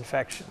from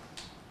infection.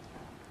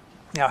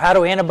 Now, how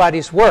do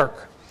antibodies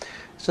work?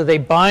 So they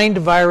bind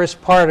virus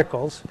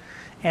particles,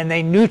 and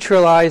they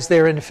neutralize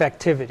their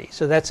infectivity.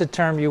 So that's a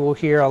term you will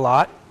hear a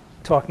lot,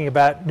 talking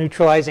about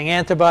neutralizing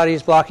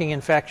antibodies, blocking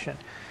infection.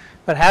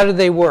 But how do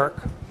they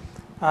work?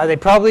 They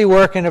probably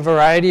work in a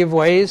variety of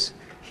ways.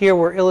 Here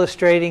we're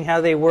illustrating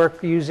how they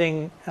work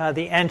using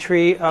the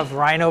entry of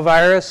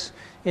rhinovirus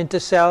into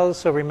cells.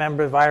 So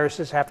remember,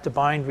 viruses have to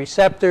bind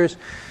receptors.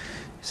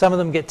 Some of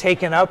them get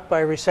taken up by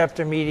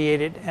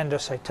receptor-mediated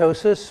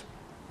endocytosis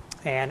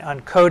and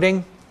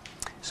uncoating.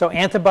 So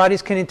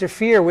antibodies can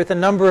interfere with a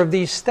number of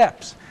these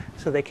steps.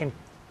 So they can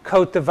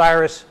coat the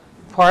virus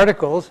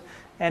particles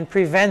and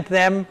prevent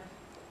them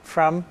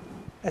from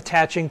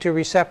attaching to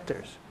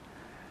receptors.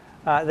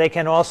 They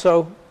can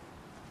also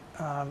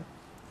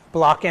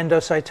block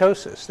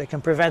endocytosis. They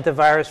can prevent the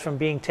virus from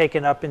being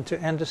taken up into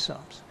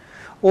endosomes.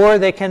 Or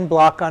they can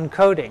block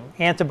uncoating.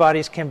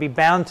 Antibodies can be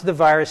bound to the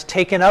virus,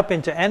 taken up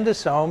into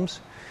endosomes,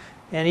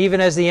 and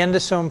even as the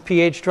endosome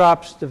pH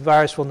drops, the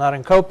virus will not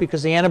uncoat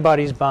because the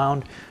antibody is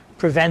bound,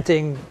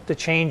 preventing the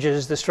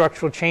changes, the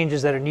structural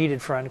changes that are needed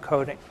for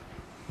uncoating.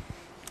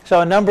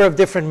 So a number of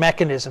different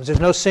mechanisms. There's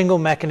no single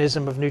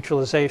mechanism of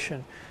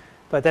neutralization,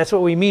 but that's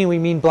what we mean. We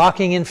mean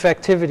blocking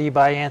infectivity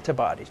by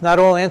antibodies. Not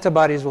all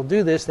antibodies will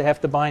do this. They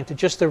have to bind to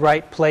just the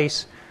right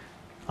place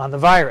on the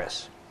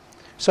virus.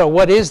 So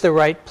what is the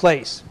right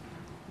place?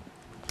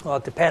 Well,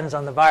 it depends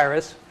on the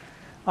virus.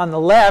 On the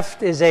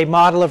left is a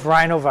model of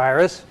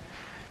rhinovirus,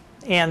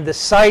 and the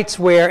sites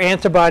where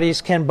antibodies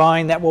can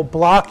bind that will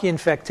block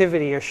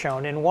infectivity are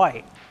shown in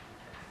white.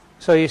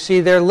 So you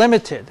see they're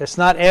limited. It's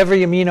not every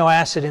amino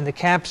acid in the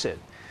capsid.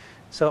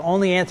 So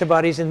only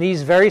antibodies in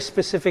these very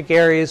specific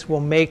areas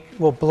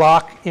will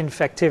block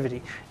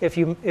infectivity.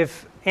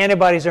 If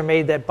antibodies are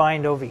made that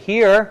bind over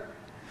here,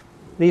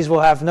 these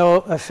will have no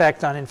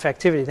effect on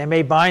infectivity. They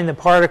may bind the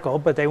particle,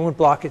 but they won't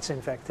block its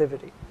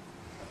infectivity.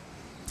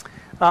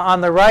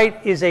 On the right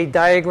is a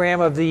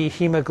diagram of the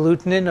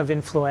hemagglutinin of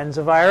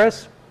influenza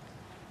virus.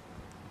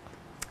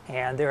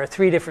 And there are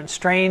 3 different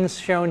strains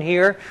shown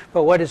here.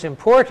 But what is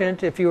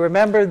important, if you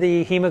remember,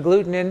 the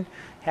hemagglutinin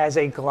has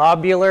a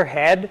globular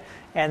head,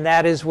 and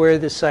that is where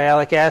the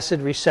sialic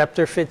acid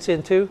receptor fits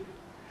into.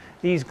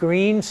 These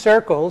green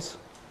circles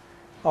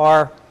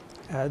are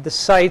the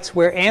sites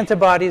where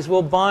antibodies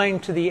will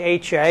bind to the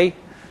HA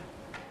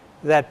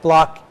that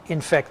block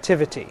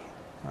infectivity.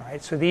 All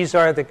right, so these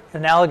are the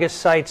analogous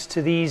sites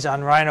to these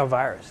on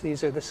rhinovirus.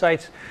 These are the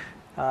sites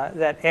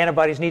that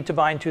antibodies need to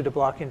bind to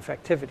block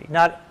infectivity,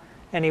 not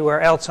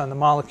anywhere else on the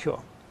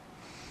molecule.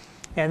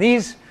 And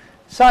these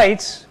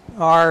sites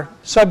are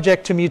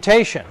subject to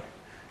mutation.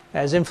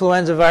 as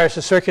influenza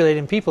viruses circulate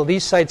in people,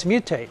 these sites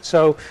mutate.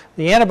 So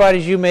the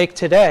antibodies you make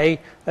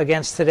today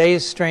against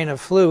today's strain of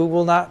flu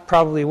will not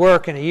probably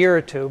work in a year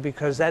or two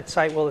because that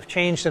site will have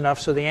changed enough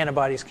so the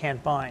antibodies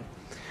can't bind.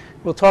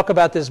 We'll talk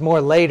about this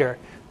more later,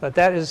 but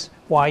that is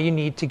why you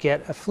need to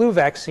get a flu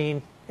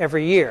vaccine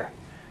every year,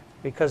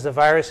 because the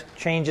virus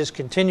changes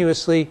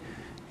continuously,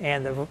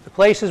 and the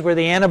places where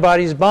the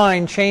antibodies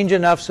bind change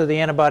enough so the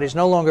antibodies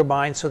no longer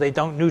bind, so they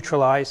don't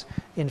neutralize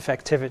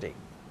infectivity.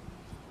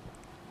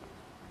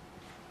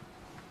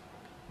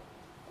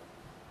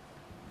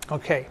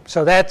 Okay,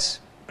 so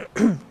that's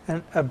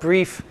a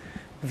brief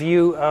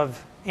view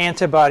of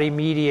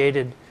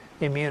antibody-mediated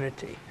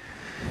immunity.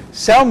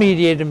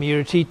 Cell-mediated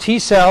immunity, T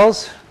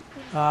cells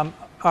are,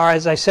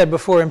 as I said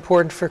before,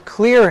 important for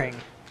clearing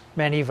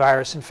many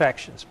virus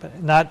infections,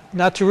 but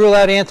not to rule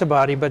out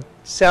antibody, but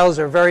cells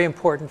are very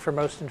important for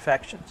most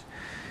infections.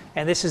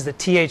 And this is the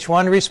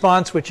Th1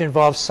 response, which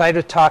involves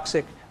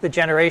cytotoxic, the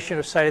generation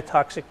of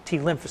cytotoxic T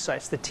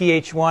lymphocytes. The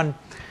Th1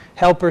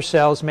 helper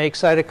cells make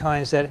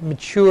cytokines that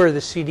mature the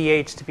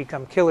CD8s to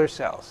become killer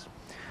cells.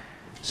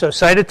 So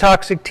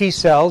cytotoxic T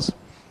cells,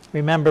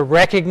 remember,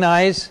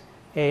 recognize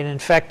an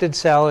infected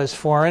cell as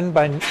foreign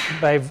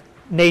by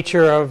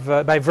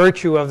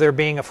virtue of there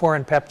being a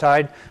foreign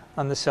peptide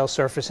on the cell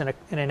surface in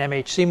an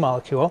MHC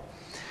molecule.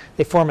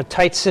 They form a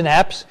tight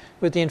synapse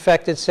with the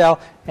infected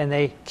cell, and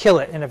they kill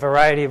it in a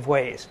variety of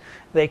ways.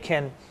 They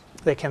can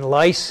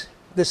lyse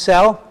the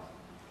cell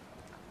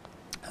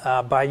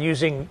by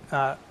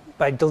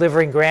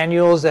delivering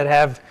granules that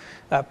have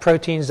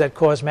proteins that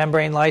cause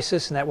membrane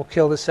lysis, and that will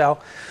kill the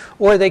cell.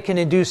 Or they can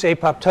induce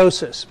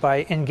apoptosis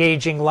by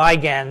engaging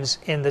ligands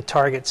in the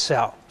target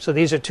cell. So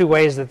these are two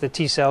ways that the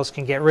T cells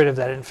can get rid of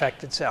that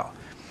infected cell.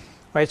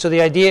 Right? So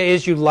the idea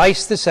is you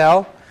lyse the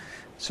cell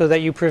so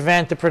that you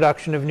prevent the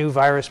production of new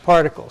virus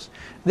particles.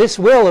 This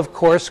will, of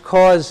course,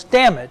 cause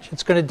damage.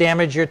 It's going to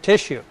damage your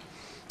tissue.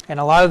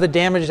 And a lot of the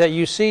damage that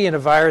you see in a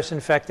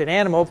virus-infected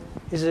animal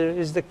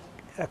is the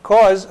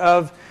cause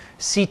of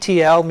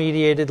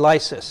CTL-mediated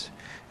lysis.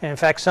 And in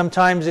fact,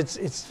 sometimes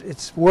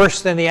it's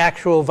worse than the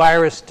actual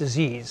virus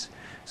disease.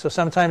 So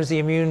sometimes the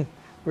immune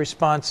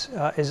response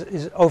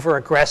is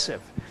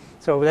over-aggressive.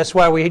 So that's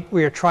why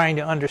we are trying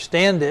to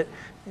understand it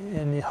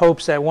in the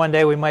hopes that one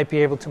day we might be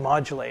able to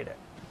modulate it.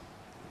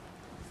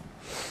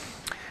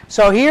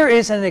 So here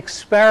is an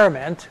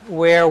experiment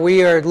where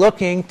we are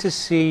looking to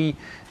see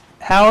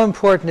how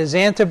important is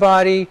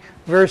antibody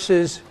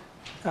versus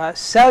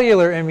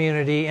cellular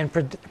immunity in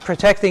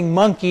protecting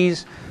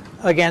monkeys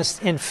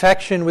against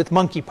infection with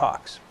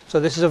monkeypox. So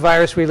this is a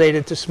virus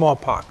related to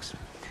smallpox.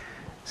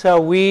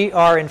 So we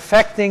are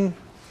infecting,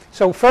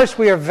 so first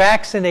we are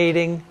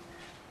vaccinating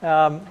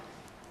all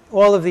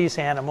of these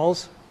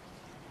animals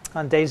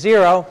on day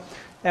 0,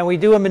 and we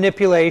do a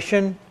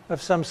manipulation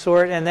of some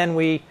sort, and then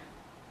we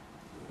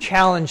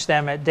challenge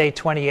them at day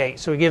 28.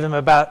 So we give them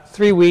about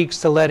 3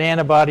 weeks to let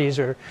antibodies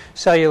or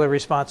cellular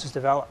responses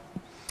develop.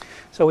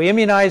 So we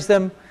immunize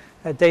them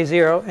at day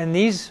 0, and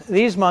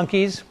these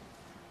monkeys,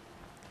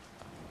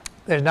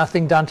 there's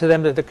nothing done to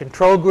them. They're the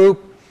control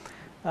group.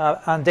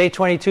 On day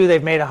 22,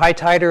 they've made a high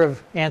titer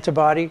of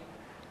antibody.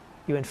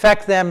 You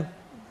infect them,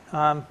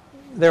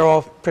 they're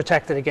all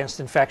protected against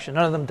infection.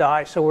 None of them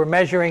die. So we're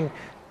measuring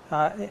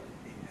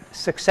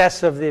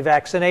success of the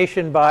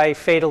vaccination by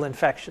fatal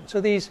infection. So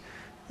these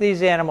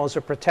animals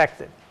are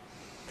protected.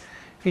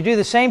 If you do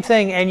the same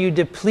thing and you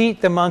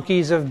deplete the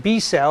monkeys of B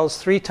cells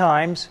 3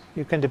 times,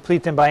 you can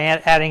deplete them by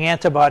adding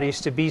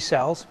antibodies to B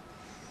cells.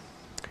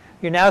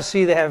 You now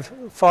see they have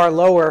far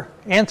lower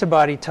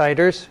antibody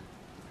titers.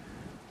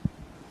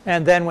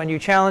 And then when you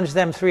challenge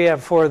them, 3 out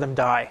of 4 of them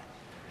die.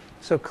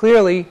 So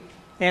clearly,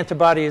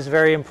 antibody is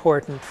very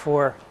important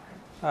for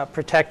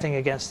protecting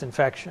against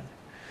infection.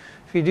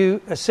 If you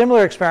do a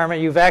similar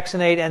experiment, you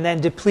vaccinate and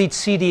then deplete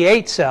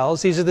CD8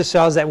 cells. These are the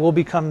cells that will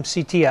become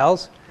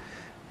CTLs.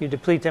 You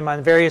deplete them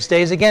on various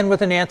days, again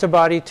with an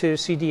antibody to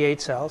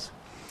CD8 cells.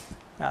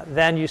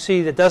 Then you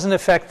see that doesn't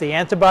affect the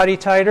antibody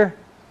titer.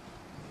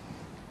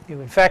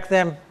 You infect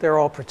them, they're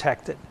all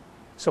protected.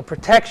 So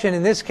protection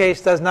in this case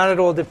does not at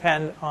all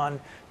depend on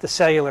the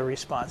cellular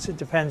response. It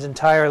depends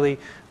entirely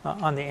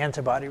on the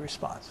antibody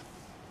response.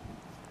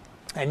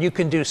 And you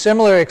can do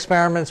similar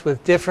experiments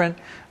with different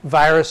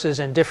viruses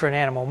and different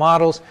animal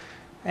models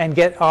and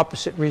get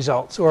opposite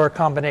results, or a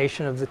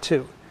combination of the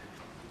two.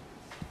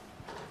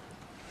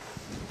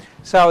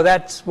 So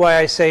that's why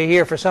I say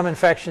here, for some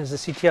infections, the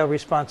CTL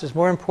response is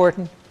more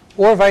important,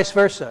 or vice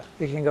versa.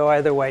 It can go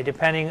either way,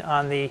 depending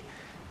on the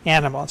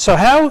animal. So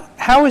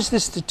how is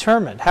this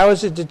determined? How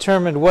is it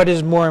determined what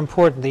is more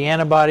important, the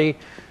antibody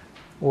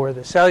or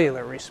the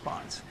cellular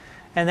response?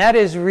 And that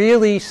is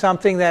really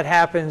something that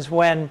happens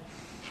when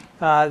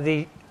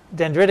the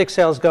dendritic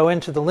cells go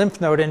into the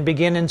lymph node and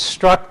begin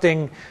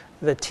instructing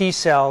the T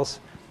cells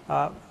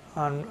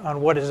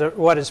on what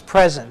is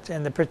present.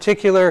 And the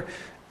particular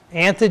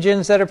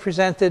antigens that are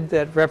presented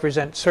that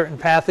represent certain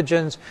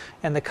pathogens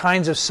and the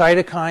kinds of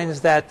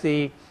cytokines that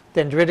the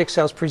dendritic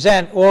cells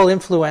present all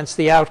influence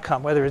the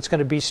outcome, whether it's going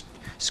to be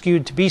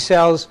skewed to B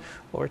cells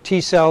or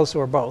T cells,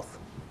 or both.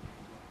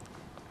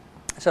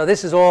 So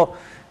this is all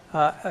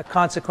a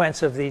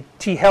consequence of the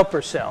T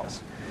helper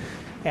cells.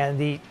 And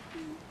the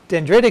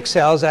dendritic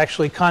cells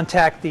actually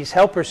contact these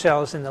helper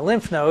cells in the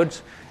lymph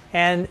nodes,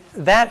 and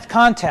that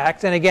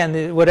contact, and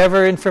again,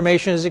 whatever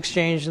information is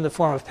exchanged in the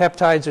form of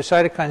peptides or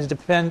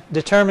cytokines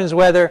determines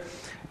whether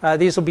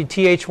these will be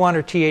Th1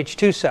 or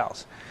Th2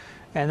 cells.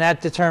 And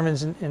that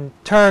determines in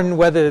turn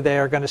whether they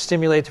are going to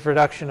stimulate the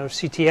production of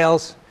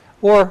CTLs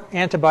or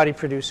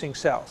antibody-producing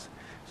cells.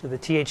 So the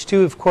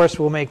Th2, of course,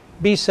 will make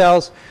B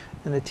cells,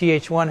 and the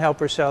Th1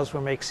 helper cells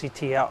will make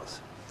CTLs.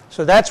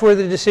 So that's where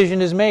the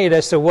decision is made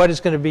as to what is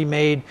going to be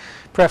made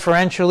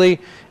preferentially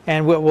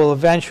and what will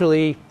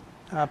eventually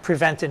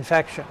prevent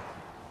infection.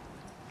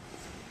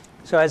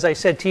 So as I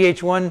said,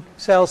 Th1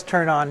 cells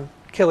turn on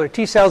killer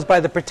T cells by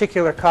the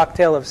particular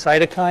cocktail of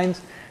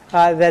cytokines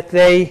that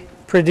they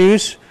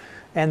produce,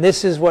 and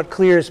this is what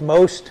clears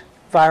most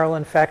viral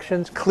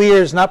infections.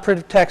 Clears, not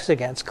protects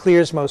against,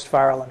 clears most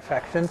viral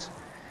infections.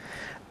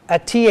 A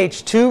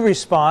Th2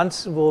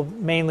 response will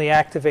mainly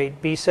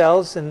activate B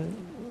cells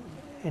and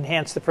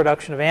enhance the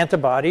production of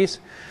antibodies.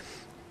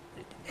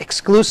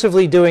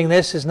 Exclusively doing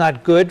this is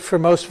not good for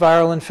most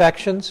viral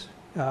infections.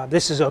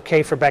 This is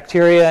okay for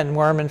bacteria and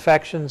worm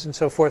infections and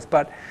so forth,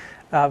 but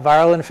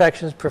viral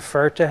infections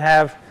prefer to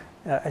have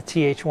a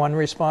Th1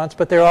 response.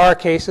 But there are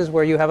cases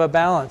where you have a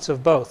balance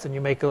of both, and you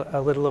make a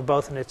little of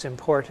both, and it's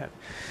important.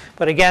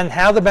 But again,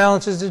 how the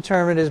balance is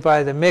determined is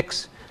by the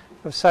mix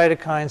of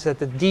cytokines that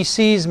the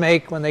DCs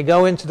make when they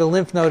go into the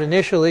lymph node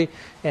initially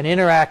and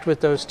interact with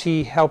those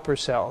T helper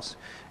cells.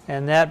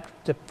 And that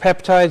the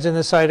peptides and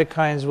the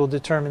cytokines will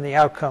determine the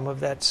outcome of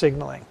that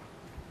signaling.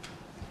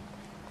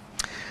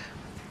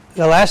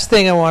 The last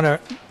thing I want to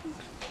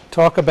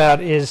talk about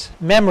is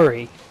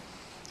memory.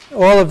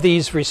 All of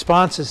these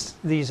responses,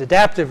 these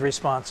adaptive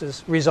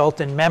responses,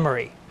 result in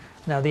memory.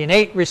 Now, the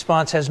innate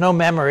response has no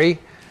memory.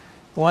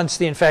 Once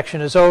the infection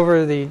is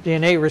over, the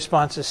innate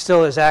response is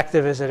still as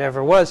active as it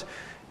ever was,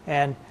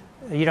 and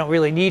you don't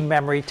really need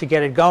memory to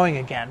get it going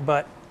again.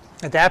 But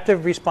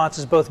adaptive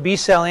responses, both B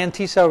cell and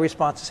T cell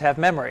responses, have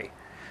memory.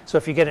 So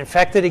if you get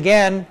infected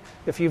again,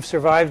 if you've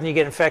survived and you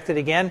get infected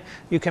again,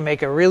 you can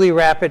make a really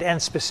rapid and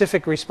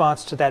specific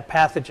response to that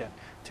pathogen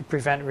to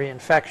prevent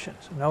reinfection.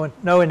 So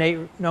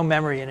no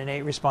memory in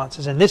innate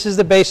responses. And this is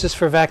the basis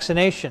for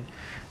vaccination.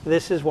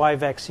 This is why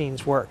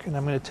vaccines work. And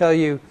I'm going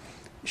to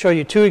show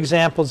you two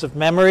examples of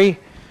memory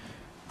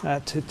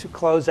to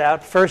close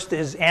out. First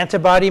is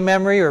antibody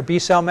memory, or B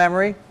cell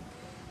memory.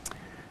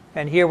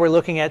 And here we're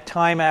looking at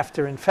time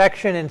after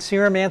infection and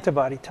serum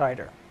antibody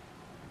titer.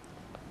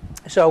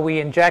 So we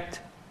inject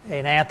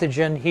an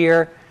antigen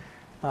here,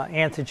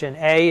 antigen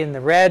A in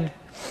the red.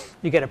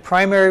 You get a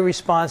primary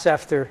response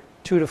after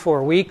 2 to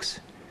 4 weeks,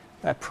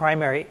 a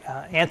primary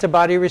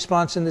antibody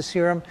response in the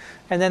serum.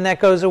 And then that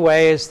goes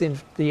away as the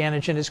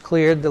antigen is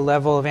cleared. The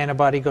level of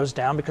antibody goes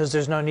down because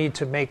there's no need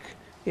to make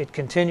it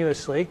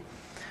continuously.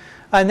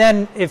 And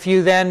then if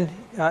you then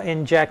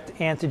inject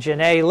antigen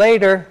A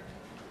later,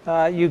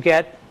 you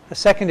get a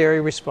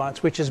secondary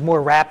response, which is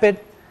more rapid.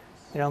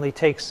 It only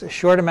takes a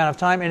short amount of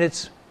time, and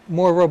it's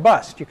more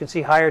robust. You can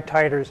see higher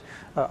titers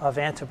of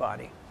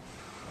antibody.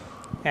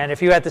 And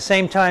if you at the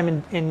same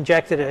time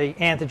injected an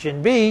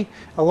antigen B,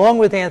 along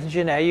with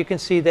antigen A, you can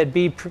see that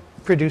B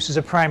produces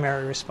a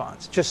primary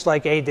response, just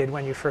like A did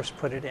when you first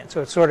put it in.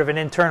 So it's sort of an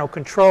internal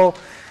control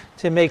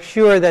to make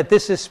sure that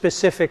this is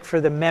specific for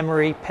the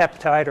memory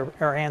peptide or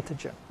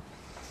antigen.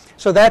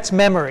 So that's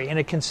memory, and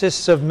it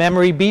consists of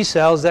memory B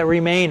cells that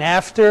remain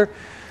after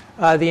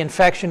the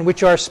infection,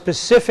 which are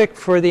specific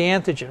for the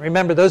antigen.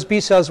 Remember, those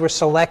B cells were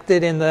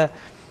selected in the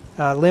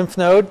lymph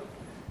node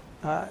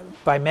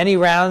by many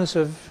rounds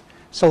of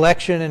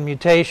selection and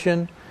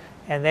mutation,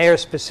 and they are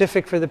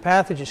specific for the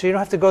pathogen. So you don't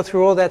have to go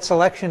through all that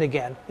selection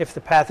again if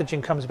the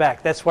pathogen comes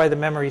back. That's why the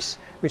memory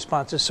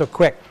response is so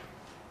quick.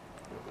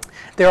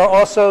 There are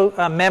also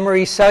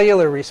memory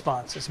cellular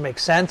responses.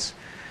 Makes sense?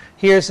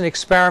 Here's an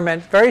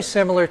experiment very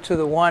similar to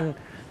the one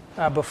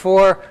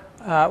before,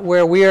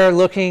 where we are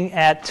looking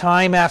at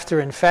time after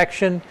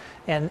infection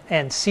and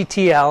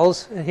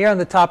CTLs. And here on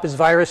the top is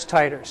virus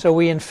titer. So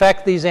we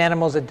infect these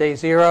animals at day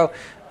 0.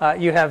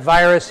 You have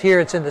virus here,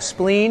 it's in the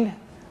spleen.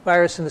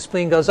 Virus in the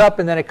spleen goes up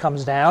and then it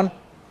comes down.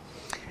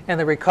 And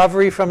the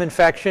recovery from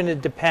infection,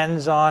 it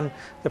depends on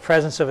the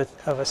presence of a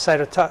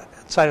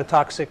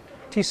cytotoxic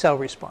T cell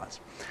response.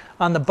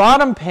 On the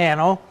bottom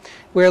panel,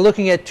 we're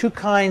looking at two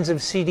kinds of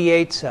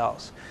CD8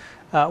 cells.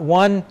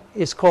 One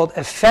is called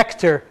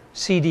effector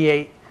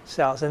CD8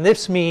 cells, and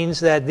this means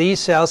that these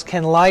cells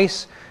can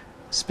lyse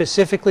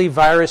specifically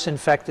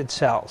virus-infected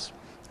cells.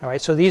 All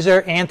right, so these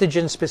are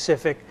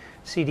antigen-specific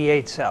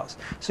CD8 cells.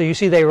 So you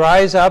see they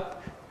rise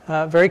up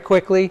very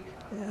quickly,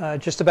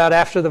 just about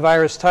after the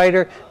virus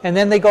titer, and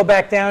then they go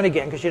back down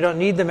again because you don't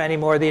need them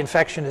anymore. The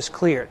infection is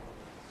cleared.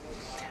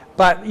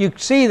 But you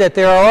see that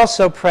there are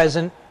also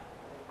present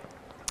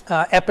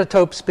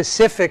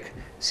epitope-specific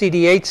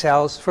CD8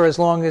 cells for as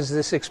long as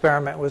this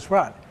experiment was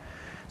run.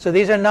 So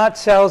these are not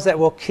cells that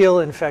will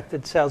kill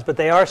infected cells, but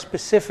they are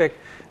specific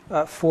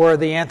for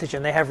the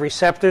antigen. They have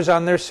receptors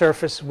on their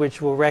surface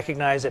which will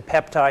recognize a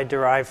peptide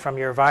derived from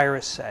your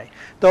virus, say.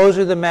 Those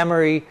are the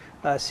memory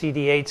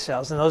CD8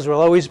 cells, and those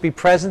will always be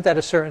present at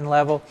a certain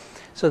level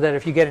so that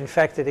if you get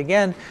infected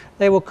again,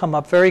 they will come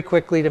up very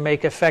quickly to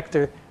make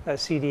effector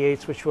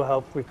CD8s, which will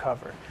help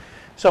recover.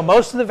 So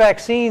most of the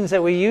vaccines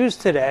that we use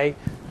today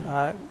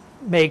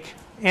make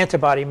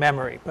antibody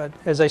memory. But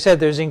as I said,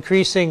 there's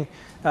increasing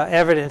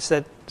evidence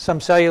that some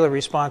cellular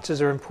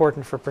responses are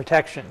important for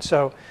protection.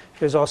 So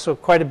there's also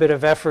quite a bit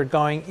of effort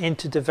going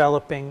into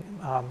developing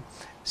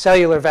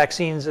cellular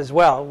vaccines as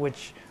well,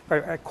 which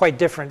are quite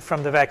different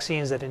from the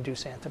vaccines that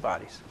induce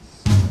antibodies.